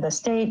and the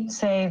state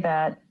say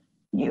that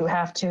you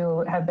have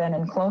to have been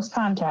in close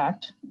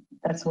contact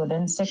that's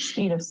within 6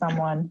 feet of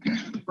someone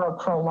for a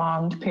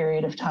prolonged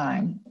period of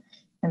time.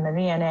 And the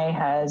VNA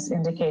has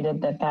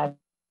indicated that that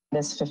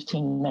is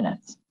 15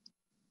 minutes.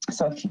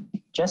 So if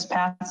just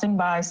passing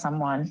by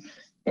someone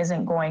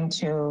isn't going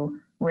to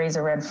raise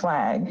a red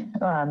flag,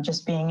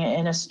 just being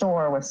in a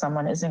store with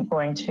someone isn't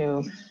going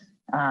to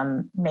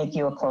make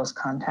you a close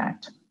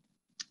contact.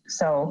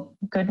 So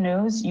good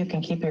news, you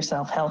can keep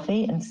yourself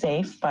healthy and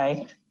safe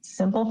by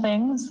simple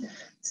things,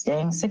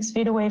 staying 6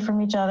 feet away from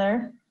each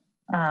other.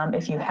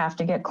 If you have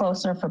to get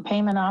closer for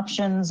payment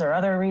options or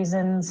other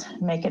reasons,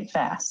 make it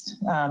fast,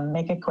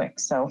 make it quick.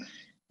 So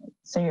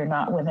you're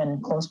not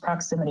within close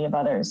proximity of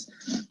others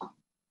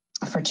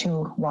for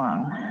too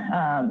long.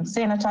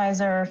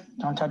 Sanitizer,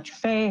 don't touch your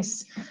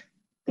face.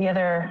 The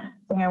other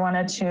thing I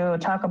wanted to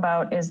talk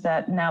about is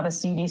that now the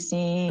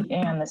CDC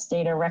and the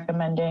state are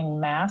recommending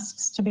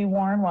masks to be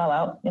worn while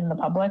out in the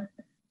public.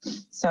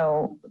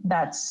 So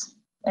that's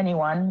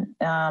anyone,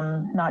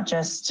 not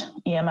just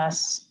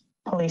EMS,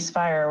 police,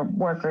 fire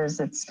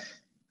workers.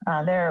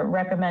 They're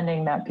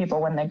recommending that people,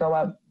 when they go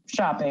out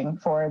shopping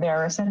for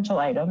their essential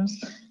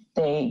items,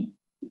 they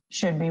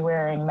should be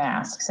wearing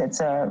masks. It's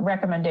a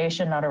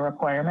recommendation, not a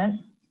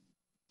requirement,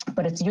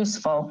 but it's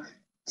useful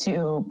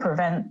to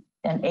prevent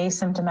an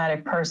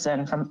asymptomatic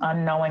person from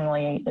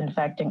unknowingly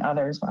infecting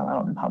others while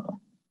out in public.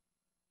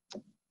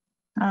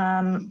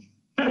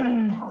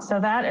 So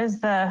that is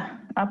the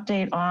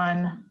update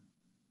on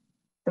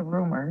the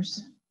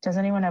rumors. Does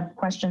anyone have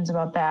questions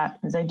about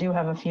that? Because I do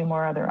have a few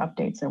more other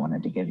updates I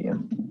wanted to give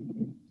you.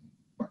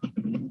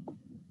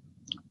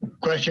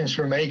 Questions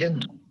for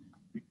Megan?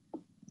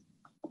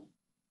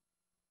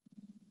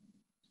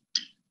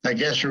 I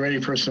guess you're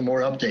ready for some more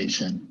updates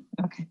then.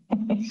 Okay.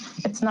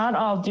 It's not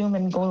all doom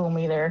and gloom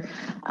either.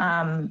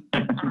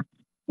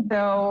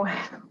 So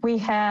we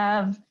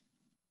have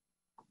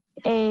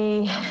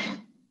a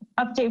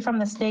update from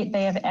the state.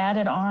 They have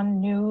added on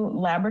new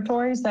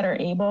laboratories that are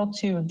able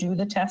to do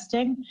the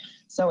testing.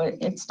 So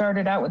it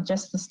started out with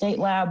just the state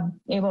lab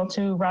able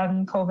to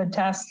run COVID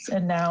tests,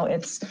 and now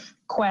it's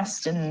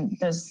Quest, and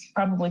there's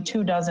probably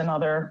 24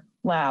 other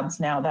labs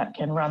now that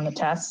can run the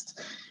tests,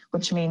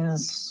 which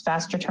means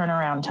faster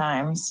turnaround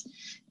times.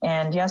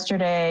 And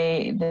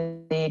yesterday,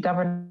 the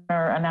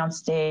governor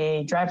announced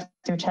a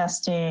drive-through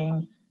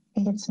testing,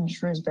 I think it's in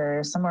Shrewsbury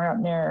or somewhere up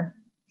near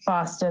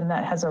Boston,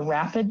 that has a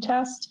rapid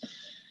test.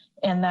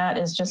 And that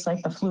is just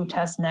like the flu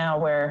test now,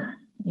 where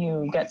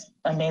you get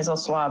a nasal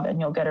swab and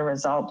you'll get a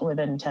result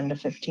within 10 to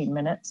 15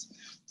 minutes.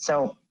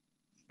 So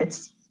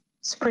it's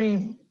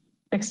pretty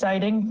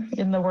exciting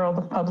in the world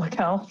of public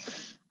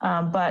health,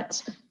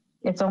 but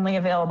it's only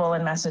available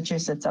in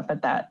Massachusetts up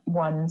at that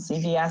one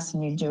CVS,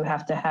 and you do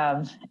have to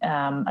have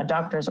a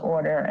doctor's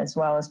order as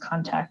well as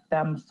contact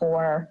them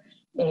for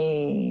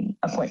a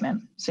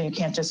appointment. So you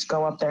can't just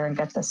go up there and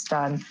get this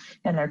done.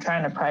 And they're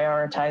trying to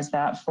prioritize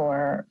that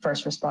for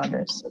first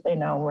responders, so they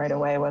know right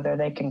away whether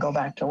they can go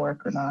back to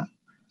work or not.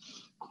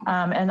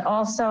 And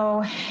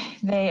also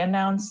they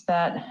announced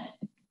that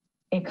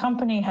a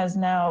company has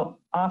now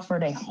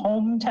offered a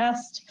home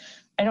test.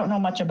 I don't know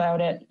much about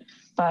it,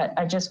 but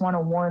I just want to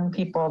warn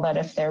people that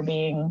if they're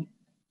being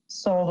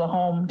sold a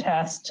home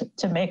test,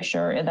 to make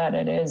sure that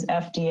it is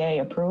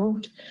FDA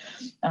approved.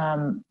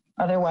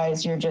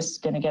 Otherwise, you're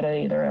just going to get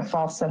either a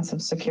false sense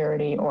of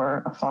security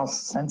or a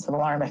false sense of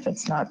alarm if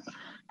it's not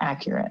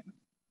accurate.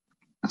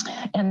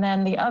 And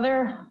then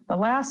the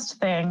last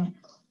thing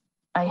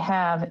I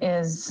have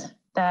is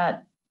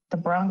that the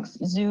Bronx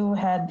Zoo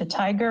had the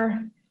tiger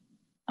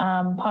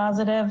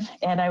positive,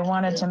 and I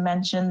wanted to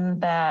mention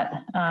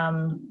that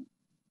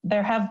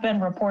there have been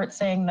reports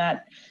saying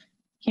that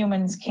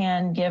humans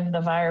can give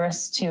the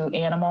virus to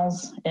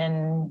animals.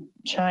 In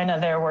China,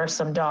 there were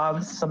some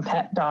dogs, some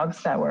pet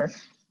dogs that were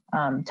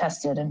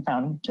tested and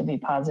found to be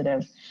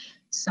positive.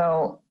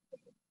 So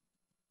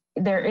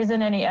there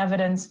isn't any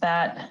evidence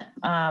that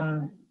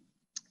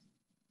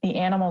the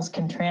animals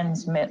can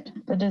transmit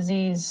the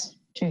disease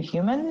to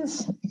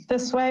humans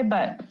this way,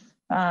 but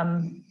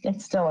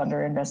it's still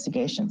under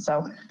investigation.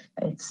 So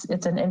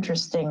it's an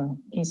interesting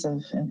piece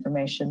of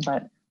information,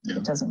 but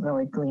it doesn't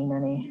really glean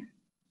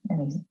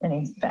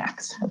any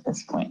facts at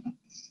this point.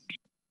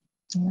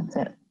 And that's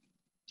it.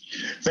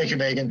 Thank you,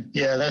 Megan.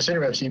 Yeah, that's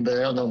interesting, but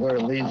I don't know where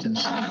it leads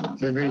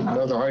us. We've reading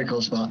other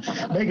articles about.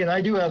 Megan,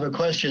 I do have a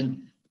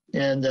question,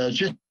 and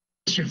just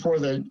before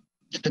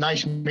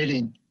tonight's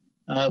meeting,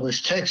 I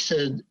was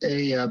texted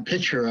a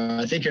picture,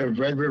 I think of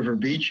Red River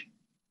Beach,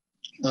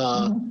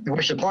 in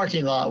which the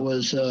parking lot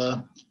was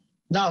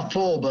not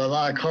full, but a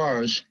lot of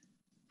cars.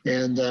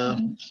 And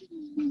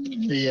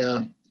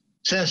the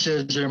sense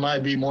is there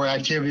might be more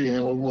activity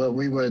than what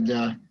we would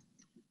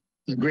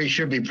agree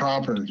should be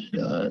proper.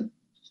 Do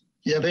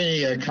you have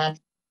any comment?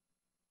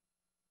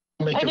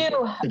 I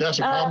do. If that's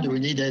a problem, do we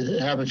need to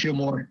have a few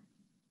more?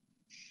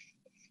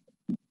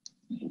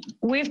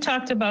 We've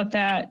talked about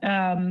that.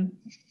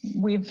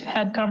 We've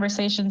had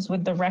conversations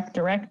with the rec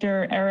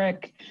director,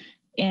 Eric,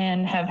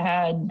 and have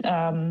had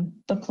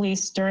the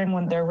police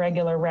during their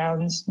regular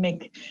rounds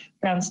make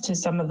rounds to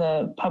some of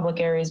the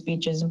public areas,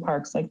 beaches and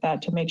parks like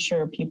that to make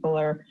sure people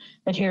are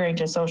adhering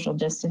to social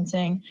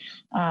distancing.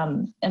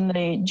 And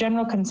the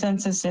general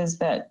consensus is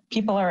that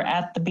people are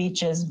at the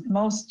beaches.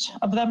 Most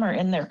of them are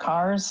in their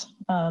cars.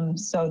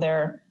 So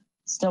they're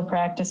still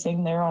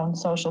practicing their own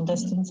social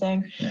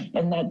distancing,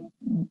 and that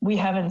we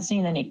haven't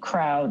seen any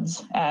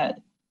crowds at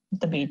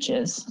the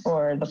beaches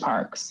or the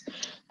parks.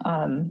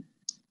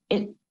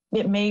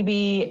 It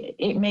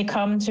may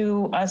come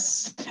to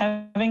us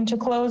having to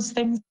close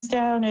things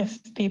down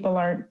if people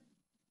aren't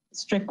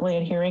strictly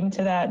adhering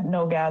to that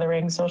no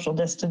gathering, social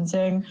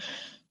distancing.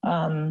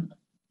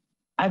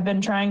 I've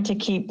been trying to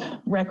keep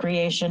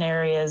recreation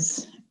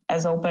areas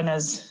as open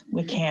as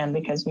we can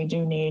because we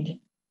do need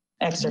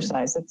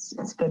exercise.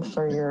 It's good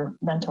for your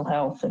mental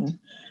health. And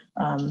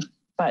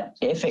but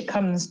if it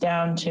comes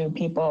down to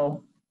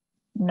people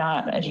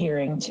not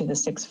adhering to the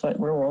 6-foot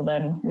rule,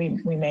 then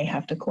we may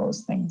have to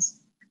close things.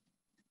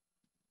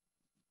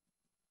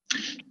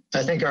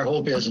 I think our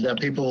hope is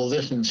that people will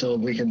listen so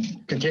we can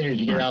continue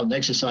to get out and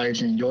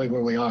exercise and enjoy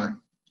where we are.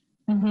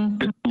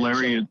 Mm-hmm.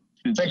 Larry,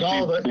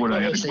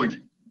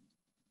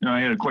 I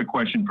had a quick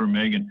question for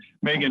Megan.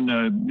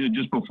 Megan,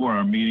 just before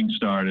our meeting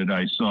started,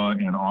 I saw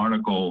an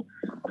article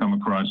come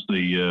across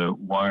the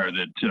wire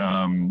that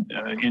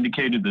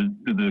indicated that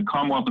the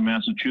Commonwealth of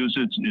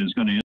Massachusetts is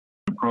going to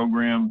institute a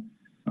program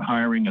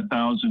hiring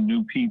 1,000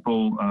 new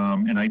people,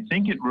 and I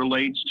think it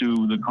relates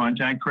to the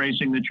contact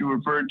tracing that you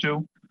referred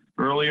to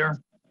earlier.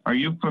 Are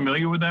you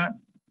familiar with that?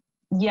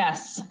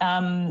 Yes,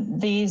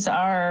 these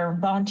are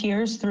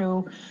volunteers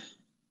through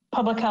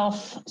public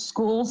health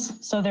schools,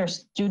 so they're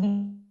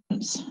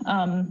students.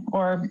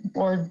 Or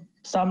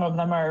some of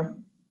them are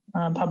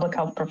public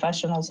health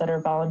professionals that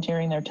are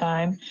volunteering their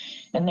time,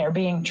 and they're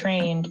being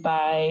trained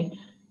by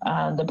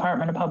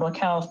Department of Public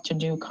Health to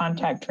do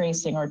contact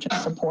tracing or to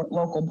support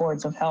local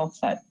boards of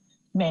health that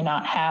may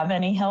not have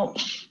any help.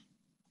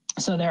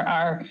 So there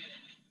are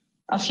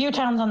a few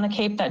towns on the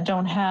Cape that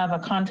don't have a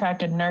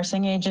contracted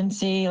nursing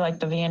agency like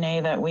the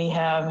VNA that we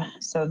have.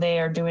 So they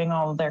are doing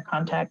all of their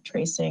contact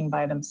tracing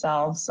by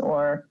themselves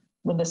or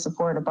with the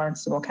support of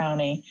Barnstable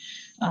County.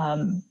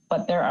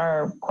 But there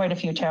are quite a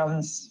few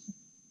towns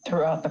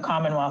throughout the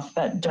Commonwealth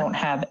that don't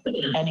have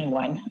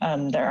anyone.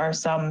 There are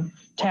some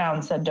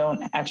towns that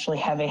don't actually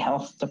have a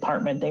health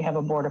department. They have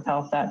a board of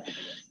health that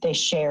they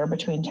share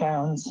between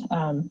towns.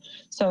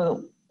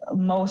 So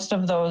most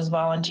of those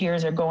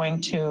volunteers are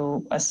going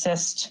to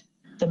assist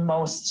the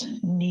most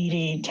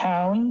needy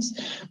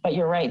towns, but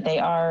you're right, they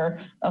are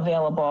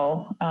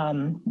available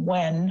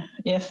when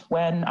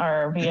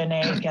our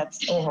VNA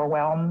gets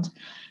overwhelmed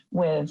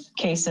with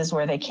cases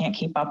where they can't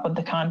keep up with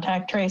the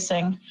contact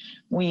tracing,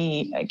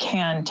 we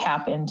can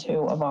tap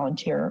into a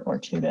volunteer or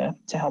two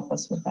to help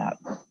us with that.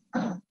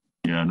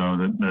 Yeah, no,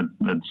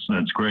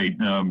 that's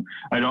great.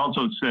 I'd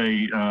also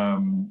say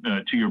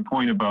to your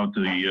point about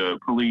the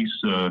police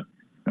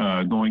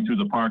going through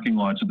the parking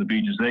lots at the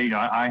beaches,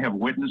 I have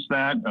witnessed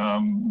that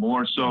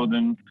more so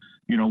than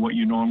what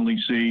you normally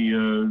see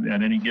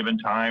at any given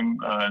time.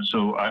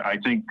 So I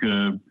think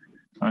they're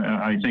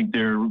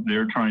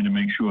trying to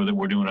make sure that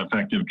we're doing an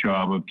effective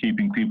job of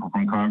keeping people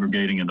from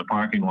congregating in the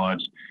parking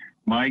lots.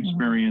 My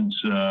experience,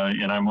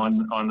 and I'm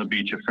on the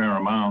beach a fair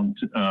amount,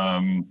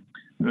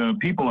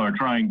 people are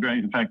trying,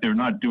 in fact, they're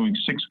not doing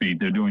 6 feet,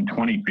 they're doing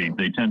 20 feet.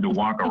 They tend to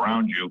walk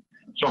around you.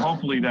 So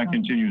hopefully that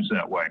continues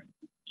that way.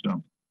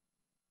 So.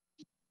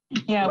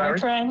 Yeah, Larry? we're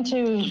trying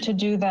to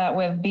do that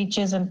with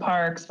beaches and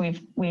parks.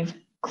 We've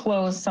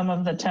closed some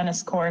of the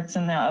tennis courts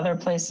and the other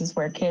places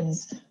where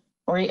kids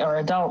or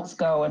adults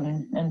go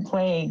and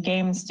play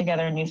games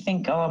together. And you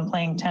think, oh, I'm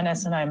playing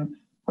tennis and I'm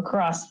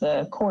across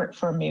the court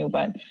from you,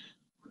 but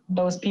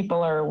those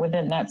people are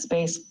within that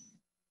space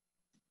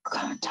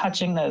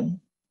touching the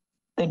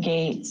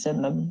gates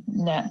and the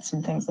nets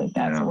and things like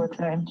that. Yeah. So we're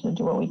trying to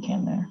do what we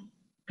can there.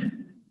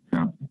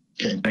 Yeah.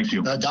 Okay. Thank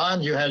you.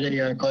 Don, you had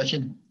a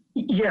question?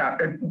 Yeah,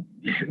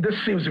 this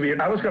seems to be,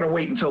 I was going to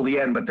wait until the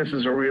end, but this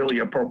is a really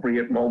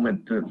appropriate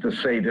moment to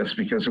say this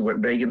because of what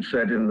Megan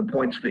said and the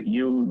points that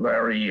you,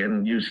 Larry,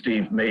 and you,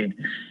 Steve, made.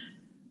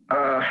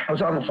 I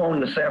was on the phone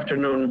this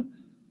afternoon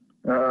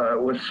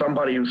with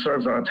somebody who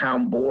serves on a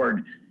town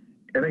board,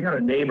 and I got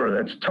a neighbor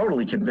that's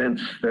totally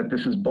convinced that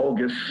this is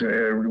bogus,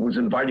 was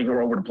inviting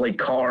her over to play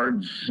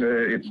cards.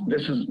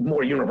 This is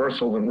more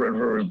universal than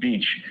River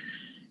Beach.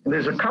 And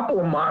there's a couple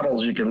of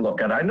models you can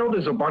look at. I know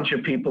there's a bunch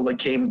of people that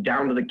came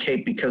down to the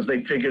Cape because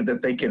they figured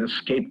that they could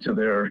escape to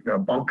their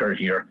bunker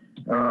here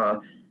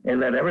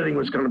and that everything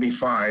was going to be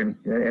fine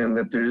and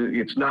that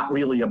it's not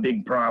really a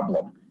big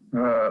problem.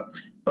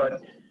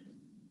 But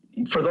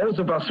for those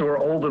of us who are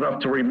old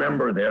enough to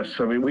remember this,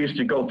 I mean, we used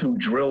to go through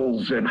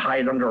drills and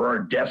hide under our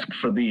desk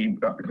for the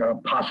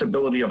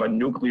possibility of a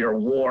nuclear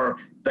war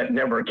that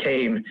never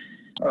came.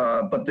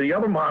 But the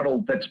other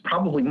model that's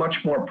probably much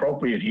more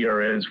appropriate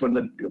here is when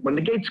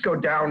the gates go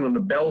down and the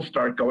bells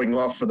start going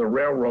off for the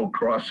railroad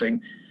crossing,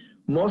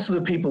 most of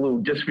the people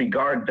who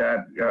disregard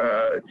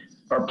that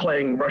are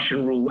playing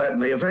Russian roulette,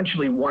 and they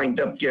eventually wind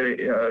up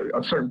getting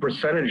a certain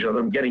percentage of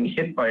them getting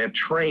hit by a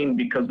train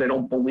because they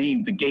don't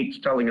believe the gate's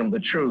telling them the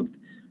truth.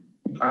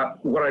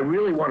 What I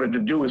really wanted to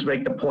do is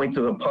make the point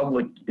to the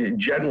public in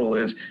general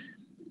is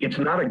it's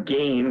not a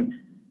game.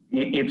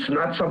 It's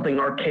not something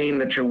arcane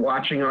that you're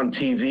watching on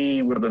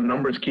TV where the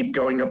numbers keep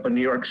going up in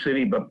New York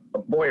City, but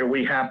boy, are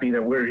we happy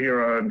that we're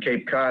here on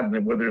Cape Cod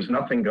and where there's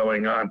nothing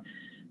going on.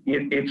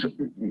 It's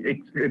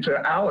an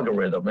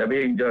algorithm. I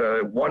mean,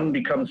 1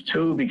 becomes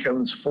 2,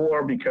 becomes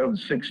 4,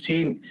 becomes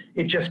 16.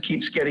 It just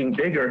keeps getting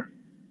bigger.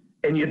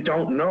 And you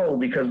don't know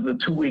because of the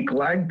 2-week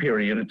lag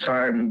period of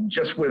time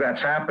just where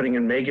that's happening.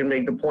 And Megan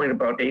made the point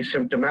about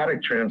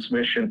asymptomatic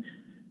transmission.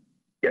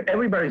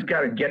 Everybody's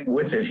got to get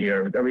with it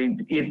here. I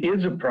mean, it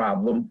is a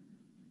problem.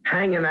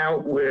 Hanging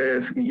out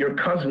with your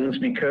cousins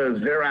because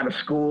they're out of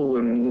school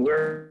and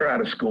we're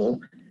out of school,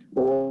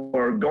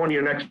 or going to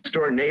your next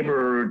door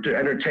neighbor to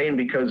entertain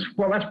because,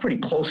 well, that's pretty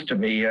close to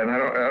me and I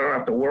don't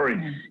have to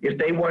worry. If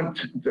they went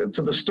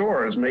to the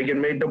store, as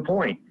Megan made the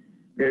point,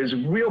 there's a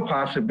real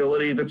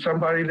possibility that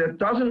somebody that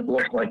doesn't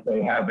look like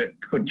they have it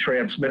could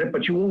transmit it,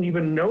 but you won't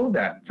even know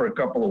that for a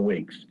couple of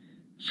weeks.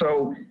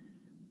 So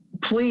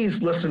please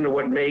listen to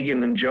what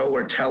Megan and Joe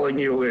are telling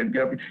you.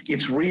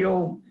 It's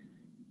real.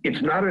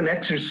 It's not an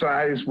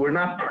exercise. We're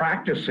not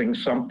practicing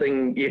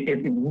something.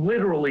 It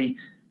literally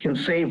can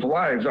save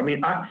lives. I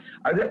mean,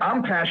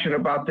 I'm passionate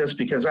about this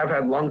because I've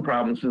had lung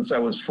problems since I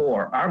was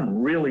 4.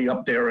 I'm really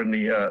up there in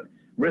the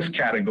risk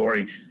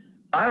category.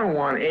 I don't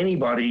want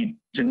anybody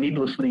to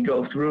needlessly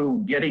go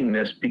through getting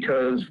this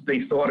because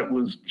they thought it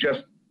was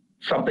just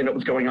something that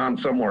was going on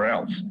somewhere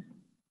else.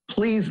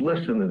 Please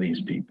listen to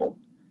these people.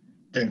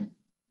 Okay.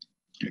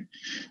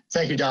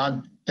 Thank you,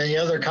 Don. Any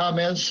other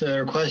comments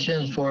or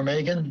questions for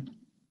Megan?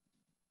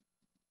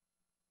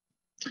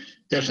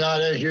 If not,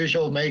 as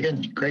usual,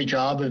 Megan, great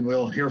job, and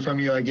we'll hear from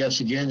you, I guess,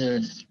 again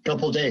in a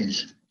couple of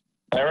days.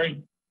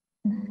 Larry?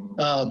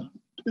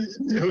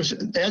 Who's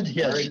Ed?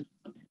 Yes. Larry?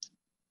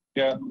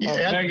 Yeah.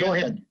 Ed, Megan, go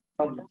ahead.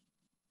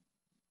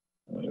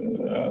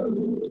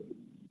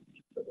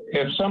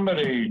 If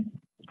somebody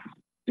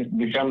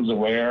becomes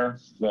aware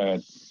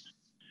that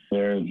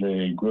there's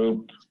a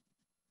group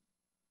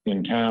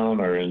in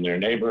town or in their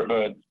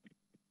neighborhood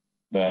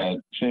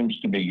that seems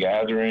to be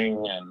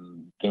gathering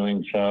and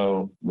doing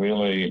so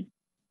really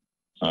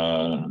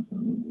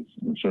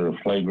sort of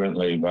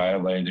flagrantly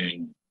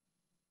violating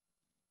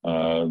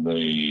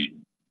the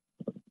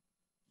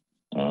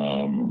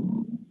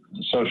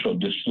social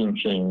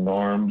distancing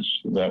norms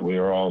that we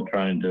are all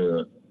trying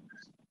to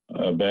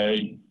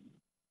obey,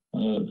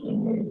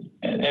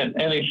 and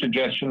any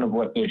suggestion of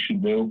what they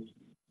should do?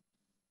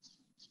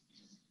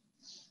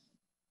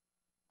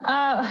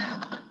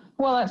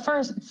 Well, at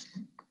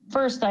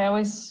first, I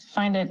always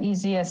find it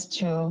easiest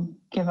to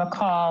give a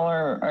call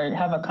or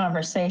have a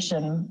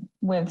conversation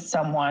with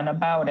someone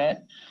about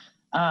it.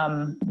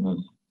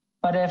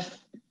 But if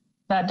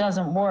that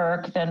doesn't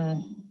work,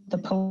 then the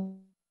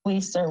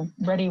police are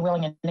ready,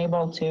 willing, and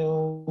able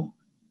to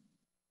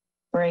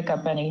break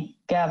up any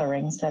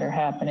gatherings that are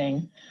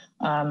happening.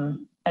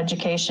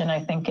 Education, I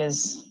think,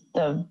 is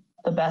the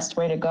best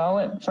way to go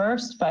at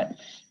first, but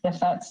if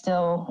that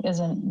still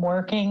isn't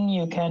working,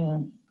 you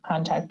can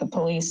contact the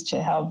police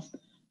to have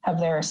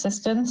their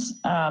assistance.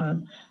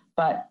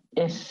 But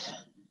if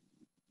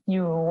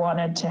you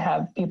wanted to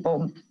have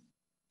people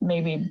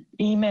maybe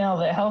email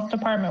the health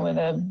department with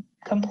a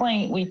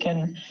complaint, we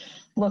can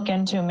look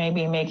into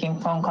maybe making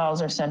phone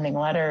calls or sending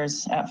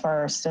letters at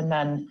first. And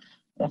then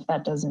if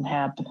that doesn't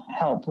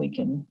help, we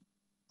can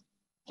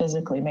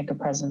physically make a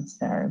presence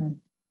there and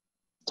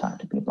talk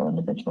to people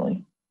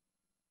individually.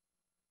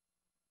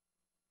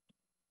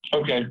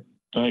 Okay,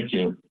 thank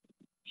you.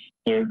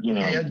 There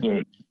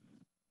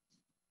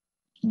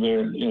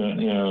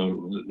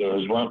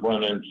was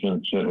one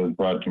instance that was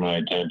brought to my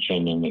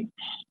attention,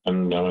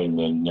 and knowing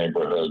the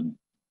neighborhood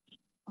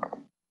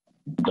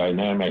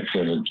dynamics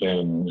that it's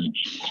in,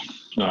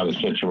 it's not a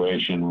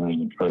situation where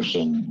the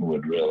person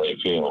would really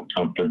feel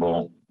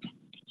comfortable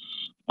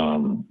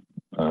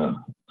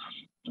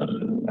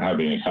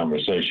having a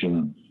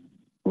conversation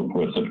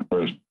with the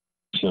person.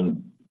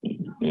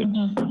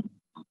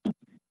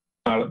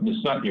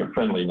 It's not your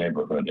friendly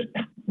neighborhood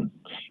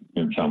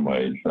in some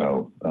ways,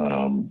 so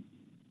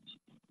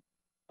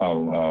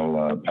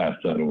I'll pass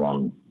that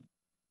along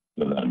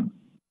to them.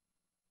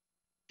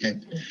 Okay,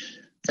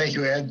 thank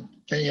you, Ed.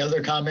 Any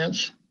other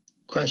comments,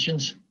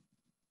 questions?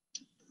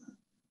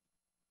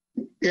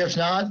 If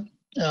not,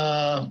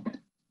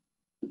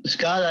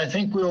 Scott, I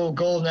think we'll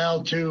go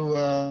now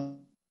to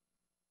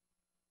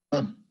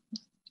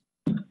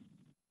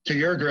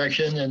your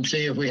direction and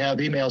see if we have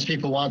emails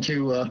people want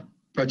to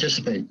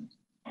participate.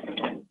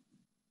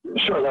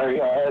 Sure, Larry.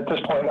 At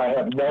this point, I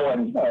have no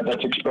one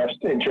that's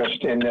expressed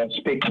interest in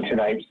speaking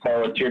tonight.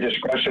 So it's your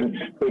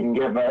discretion. We can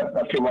give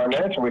a few more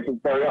minutes and we can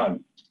carry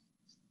on.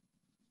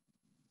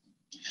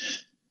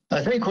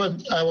 I think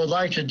what I would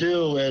like to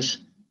do is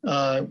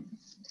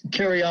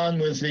carry on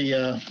with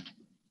the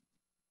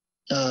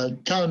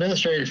town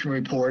administrator's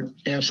report.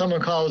 And if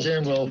someone calls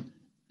in, we'll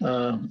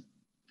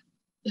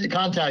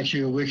contact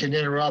you. We can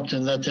interrupt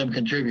and let them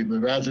contribute.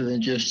 But rather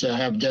than just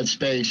have dead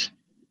space,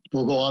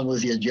 we'll go on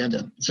with the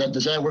agenda.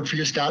 Does that work for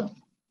you, Scott?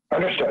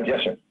 Understood.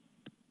 Yes, sir.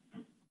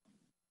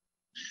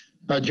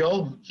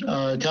 Joe,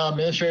 town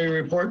administrator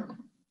report.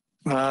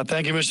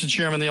 Thank you, Mr.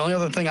 Chairman. The only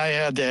other thing I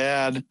had to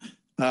add,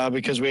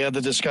 because we had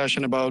the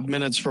discussion about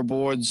minutes for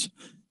boards,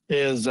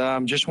 is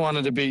just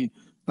wanted to be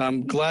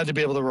glad to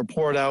be able to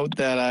report out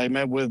that I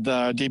met with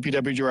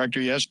DPW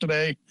director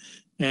yesterday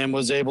and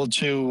was able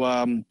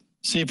to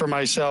see for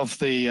myself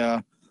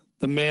the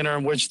manner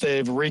in which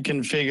they've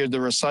reconfigured the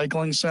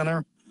recycling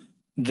center.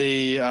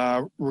 The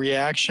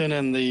reaction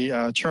and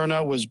the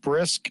turnout was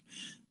brisk,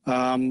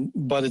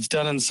 but it's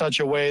done in such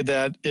a way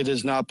that it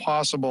is not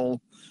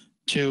possible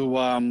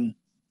to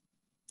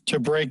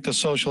break the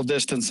social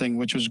distancing,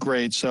 which was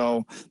great.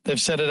 So they've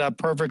set it up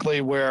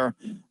perfectly where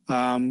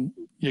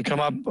you come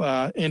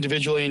up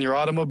individually in your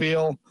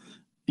automobile,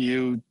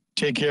 you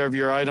take care of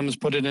your items,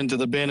 put it into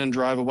the bin and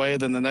drive away.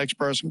 Then the next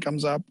person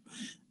comes up.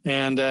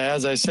 And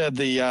as I said,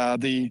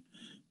 the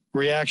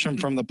reaction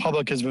from the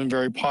public has been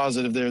very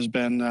positive. There's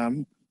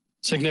been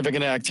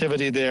significant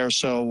activity there.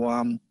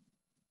 So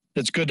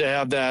it's good to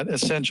have that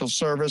essential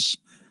service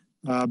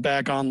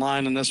back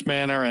online in this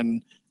manner.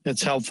 And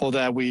it's helpful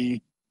that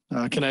we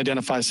can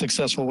identify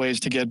successful ways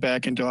to get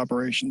back into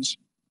operations.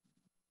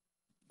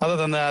 Other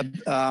than that,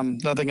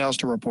 nothing else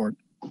to report.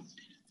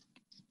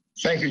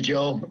 Thank you,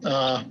 Joe.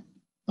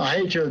 I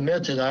hate to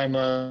admit that I'm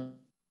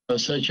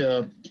such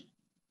a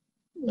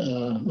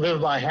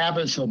live by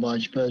habit so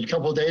much, but a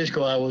couple of days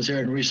ago I was there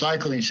and the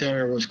recycling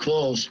center was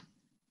closed.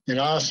 And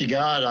honest to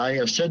God,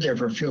 I stood there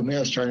for a few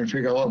minutes trying to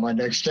figure out what my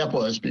next step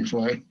was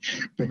before I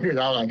figured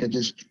out I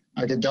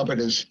could dump it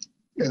as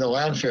in the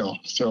landfill.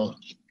 So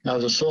I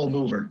was a slow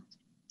mover.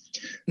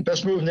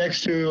 Let's move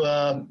next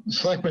to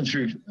Selectmen's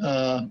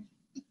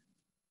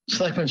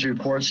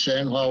reports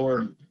then, while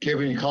we're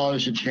giving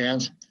callers a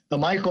chance.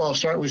 Michael, I'll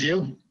start with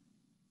you.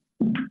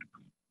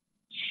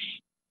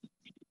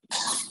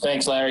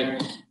 Thanks, Larry.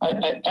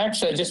 I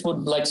just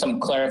would like some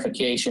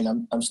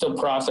clarification. I'm still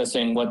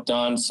processing what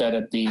Don said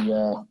at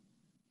the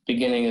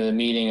beginning of the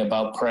meeting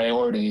about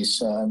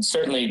priorities.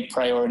 Certainly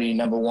priority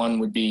number one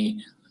would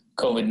be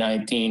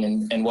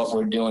COVID-19 and what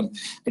we're doing.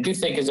 I do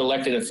think as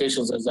elected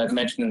officials, as I've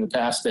mentioned in the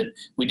past, that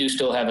we do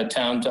still have a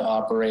town to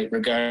operate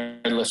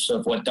regardless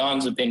of what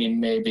Don's opinion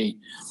may be.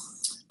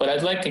 But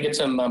I'd like to get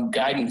some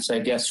guidance, I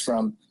guess,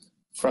 from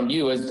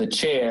you as the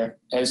chair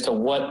as to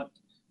what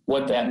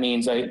that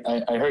means. I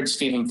heard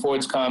Stephen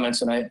Ford's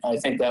comments, and I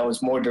think that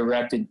was more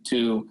directed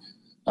to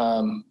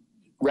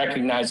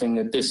recognizing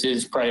that this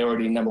is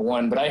priority number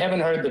one. But I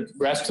haven't heard the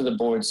rest of the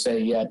board say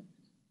yet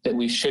that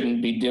we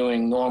shouldn't be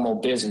doing normal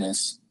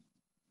business.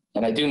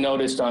 And I do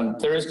notice on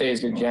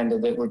Thursday's agenda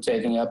that we're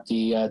taking up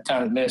the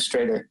town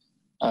administrator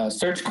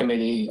search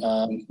committee.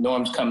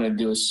 Norm's coming to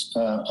do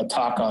a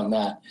talk on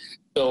that.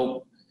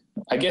 So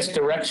I guess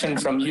direction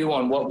from you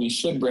on what we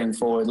should bring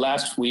forward.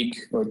 Last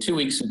week or 2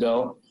 weeks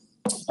ago,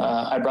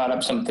 I brought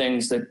up some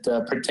things that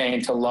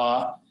pertain to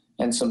law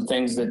and some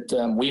things that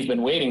we've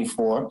been waiting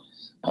for,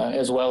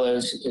 as well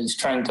as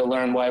trying to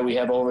learn why we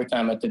have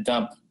overtime at the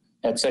dump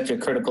at such a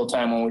critical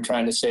time when we're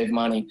trying to save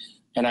money.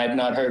 And I've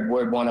not heard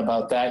word one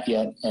about that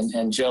yet.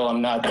 And Joe,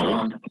 I'm not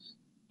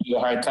you a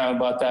hard time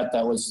about that.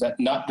 That was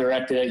not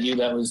directed at you.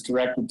 That was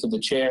directed to the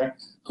chair,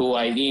 who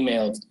I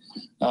emailed.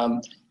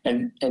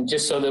 And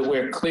just so that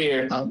we're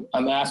clear,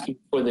 I'm asking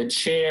for the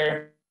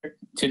chair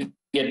to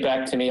get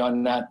back to me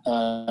on that.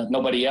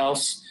 Nobody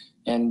else,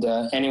 and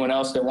anyone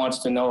else that wants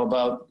to know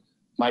about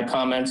my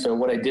comments or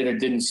what I did or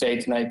didn't say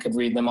tonight could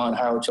read them on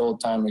Harwich Old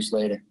Timers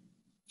later.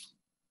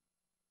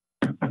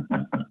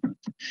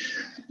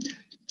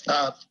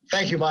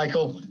 Thank you,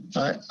 Michael.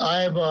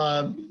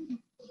 I'll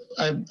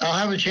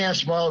have a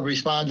chance tomorrow to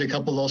respond to a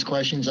couple of those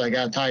questions. I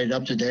got tied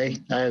up today.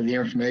 I have the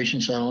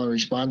information, so I want to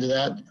respond to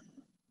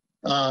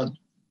that.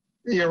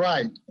 You're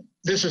right.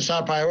 This is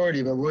top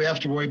priority, but we have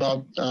to worry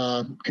about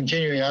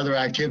continuing other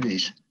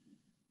activities.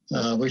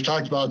 We've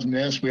talked about the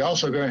minutes. We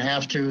also going to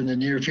have to, in the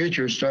near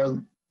future, start,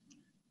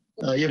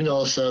 even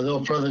though it's a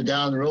little further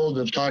down the road,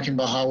 of talking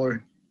about how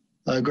we're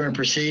going to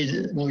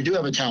proceed when we do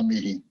have a town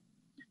meeting.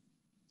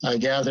 I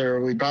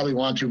gather we probably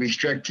want to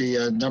restrict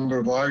the number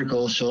of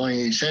articles to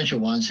only essential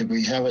ones if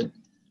we have it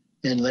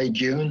in late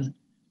June.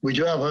 We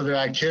do have other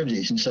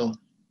activities, and so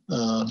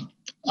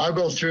I'll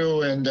go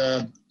through and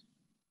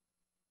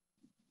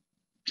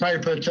try to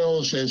put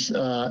those as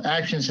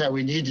actions that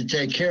we need to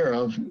take care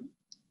of.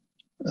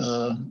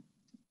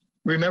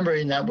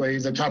 Remembering that way,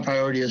 the top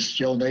priority, as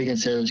Joe Nagan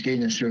said, is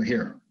getting us through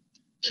here.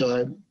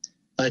 So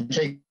I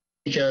take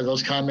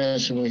those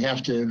comments, and we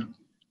have to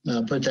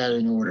put that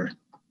in order.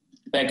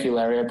 Thank you,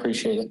 Larry. I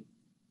appreciate it.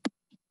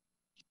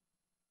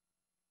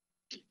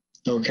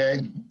 Okay.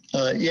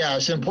 Yeah,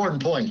 it's an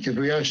important point because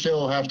we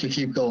still have to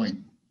keep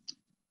going.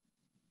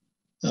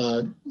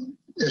 Let's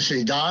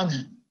see, Don,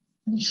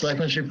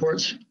 Selectmen's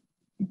reports.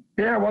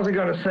 Yeah, I wasn't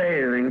going to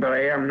say anything, but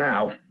I am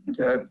now.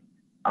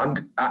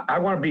 I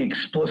want to be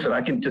explicit.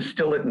 I can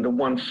distill it into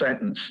one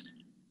sentence.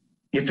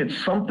 If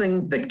it's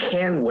something that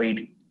can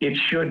wait, it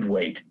should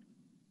wait.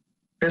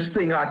 This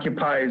thing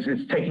occupies,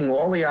 it's taking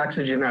all the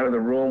oxygen out of the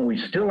room. We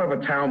still have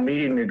a town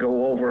meeting to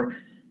go over,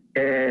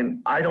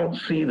 and I don't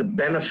see the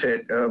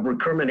benefit of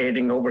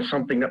recriminating over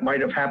something that might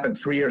have happened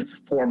 3 or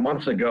 4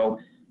 months ago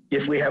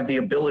if we have the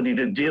ability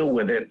to deal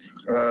with it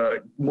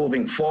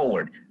moving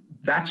forward.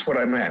 That's what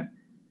I meant.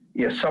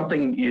 If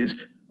something is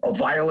a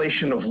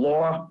violation of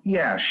law,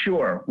 yeah,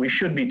 sure, we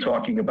should be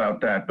talking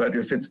about that. But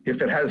if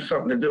it has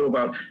something to do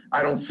about,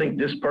 I don't think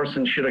this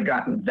person should have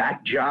gotten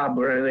that job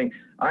or anything,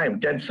 I am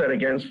dead set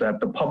against that.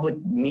 The public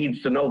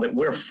needs to know that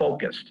we're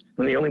focused.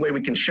 And the only way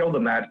we can show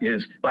them that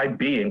is by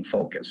being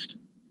focused.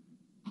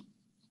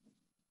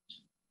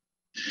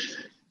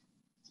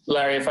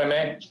 Larry, if I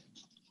may.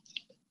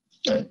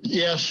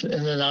 Yes,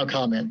 and then I'll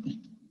comment.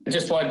 I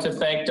just wanted to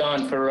thank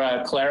Don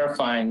for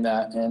clarifying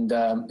that, and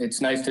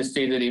it's nice to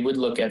see that he would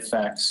look at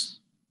facts.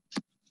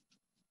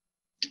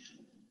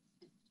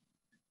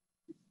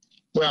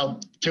 Well,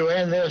 to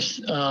end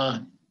this,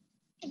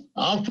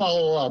 I'll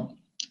follow up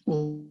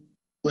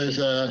with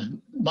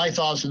my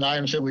thoughts and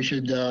items that we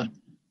should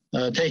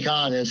take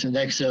on as the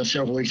next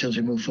several weeks as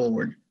we move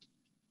forward.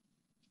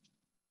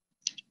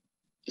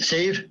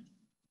 Steve?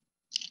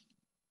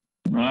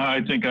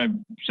 I think I've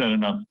said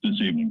enough this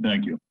evening.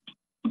 Thank you.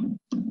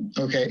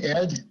 Okay,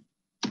 Ed?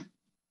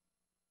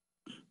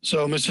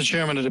 So, Mr.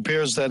 Chairman, it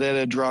appears that Ed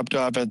had dropped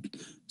off at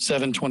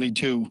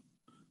 7:22.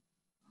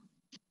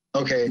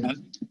 Okay,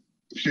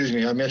 excuse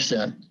me, I missed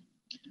that.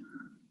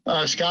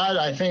 Scott,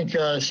 I think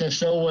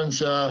since no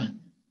one's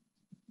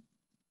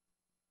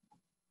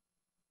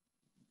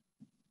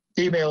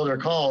emailed or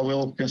called,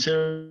 we'll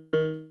consider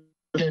it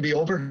to be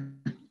over.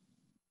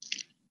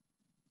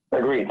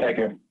 Agreed. Thank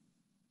you.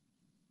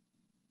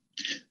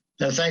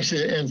 Thanks,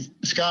 and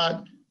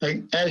Scott,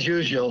 as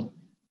usual,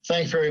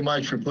 thanks very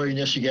much for putting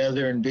this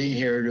together and being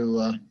here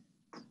to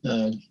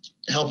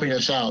helping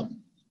us out.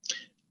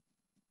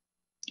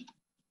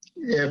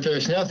 If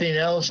there's nothing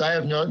else, I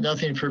have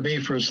nothing for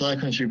me for a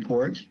selectmen's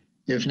report.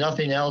 If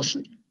nothing else,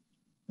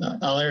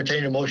 I'll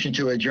entertain a motion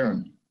to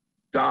adjourn.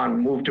 Don,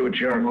 move to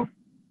adjourn.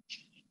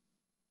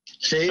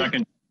 Steve?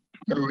 Second.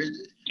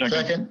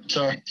 Second.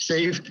 Sorry,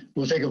 Steve.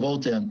 We'll take a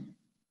vote then.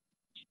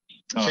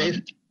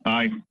 Steve?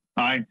 Aye.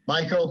 Aye.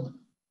 Michael?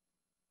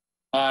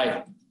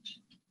 Aye.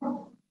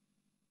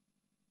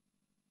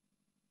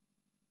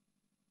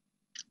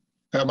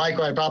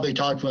 Michael, I probably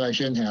talked when I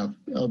shouldn't have.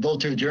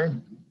 Vote to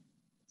adjourn?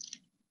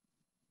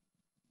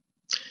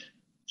 I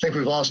think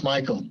we've lost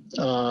Michael.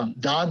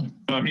 Don?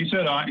 He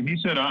said aye. He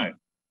said aye.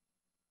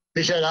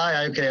 He said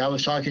aye. Okay, I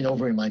was talking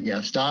over him, I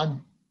guess.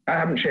 Don? I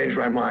haven't changed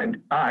my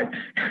mind. Aye.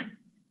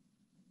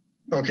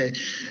 Okay.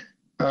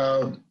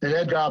 And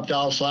Ed dropped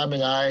off, so I'm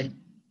an aye.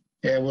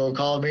 And we'll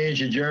call meetings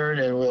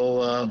adjourned, and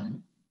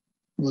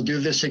we'll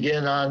do this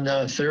again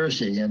on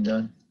Thursday.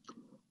 And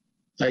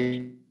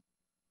I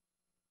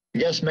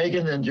guess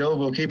Megan and Joe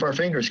will keep our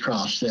fingers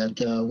crossed that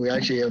we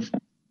actually have.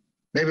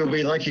 Maybe we'll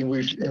be lucky.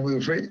 We've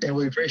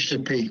reached a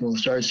peak. And we'll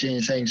start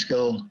seeing things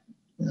go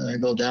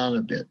down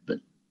a bit. But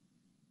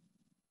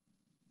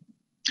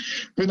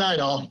good night,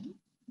 all.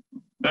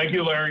 Thank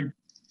you, Larry.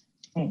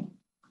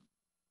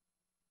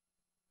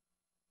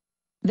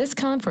 This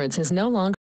conference is no longer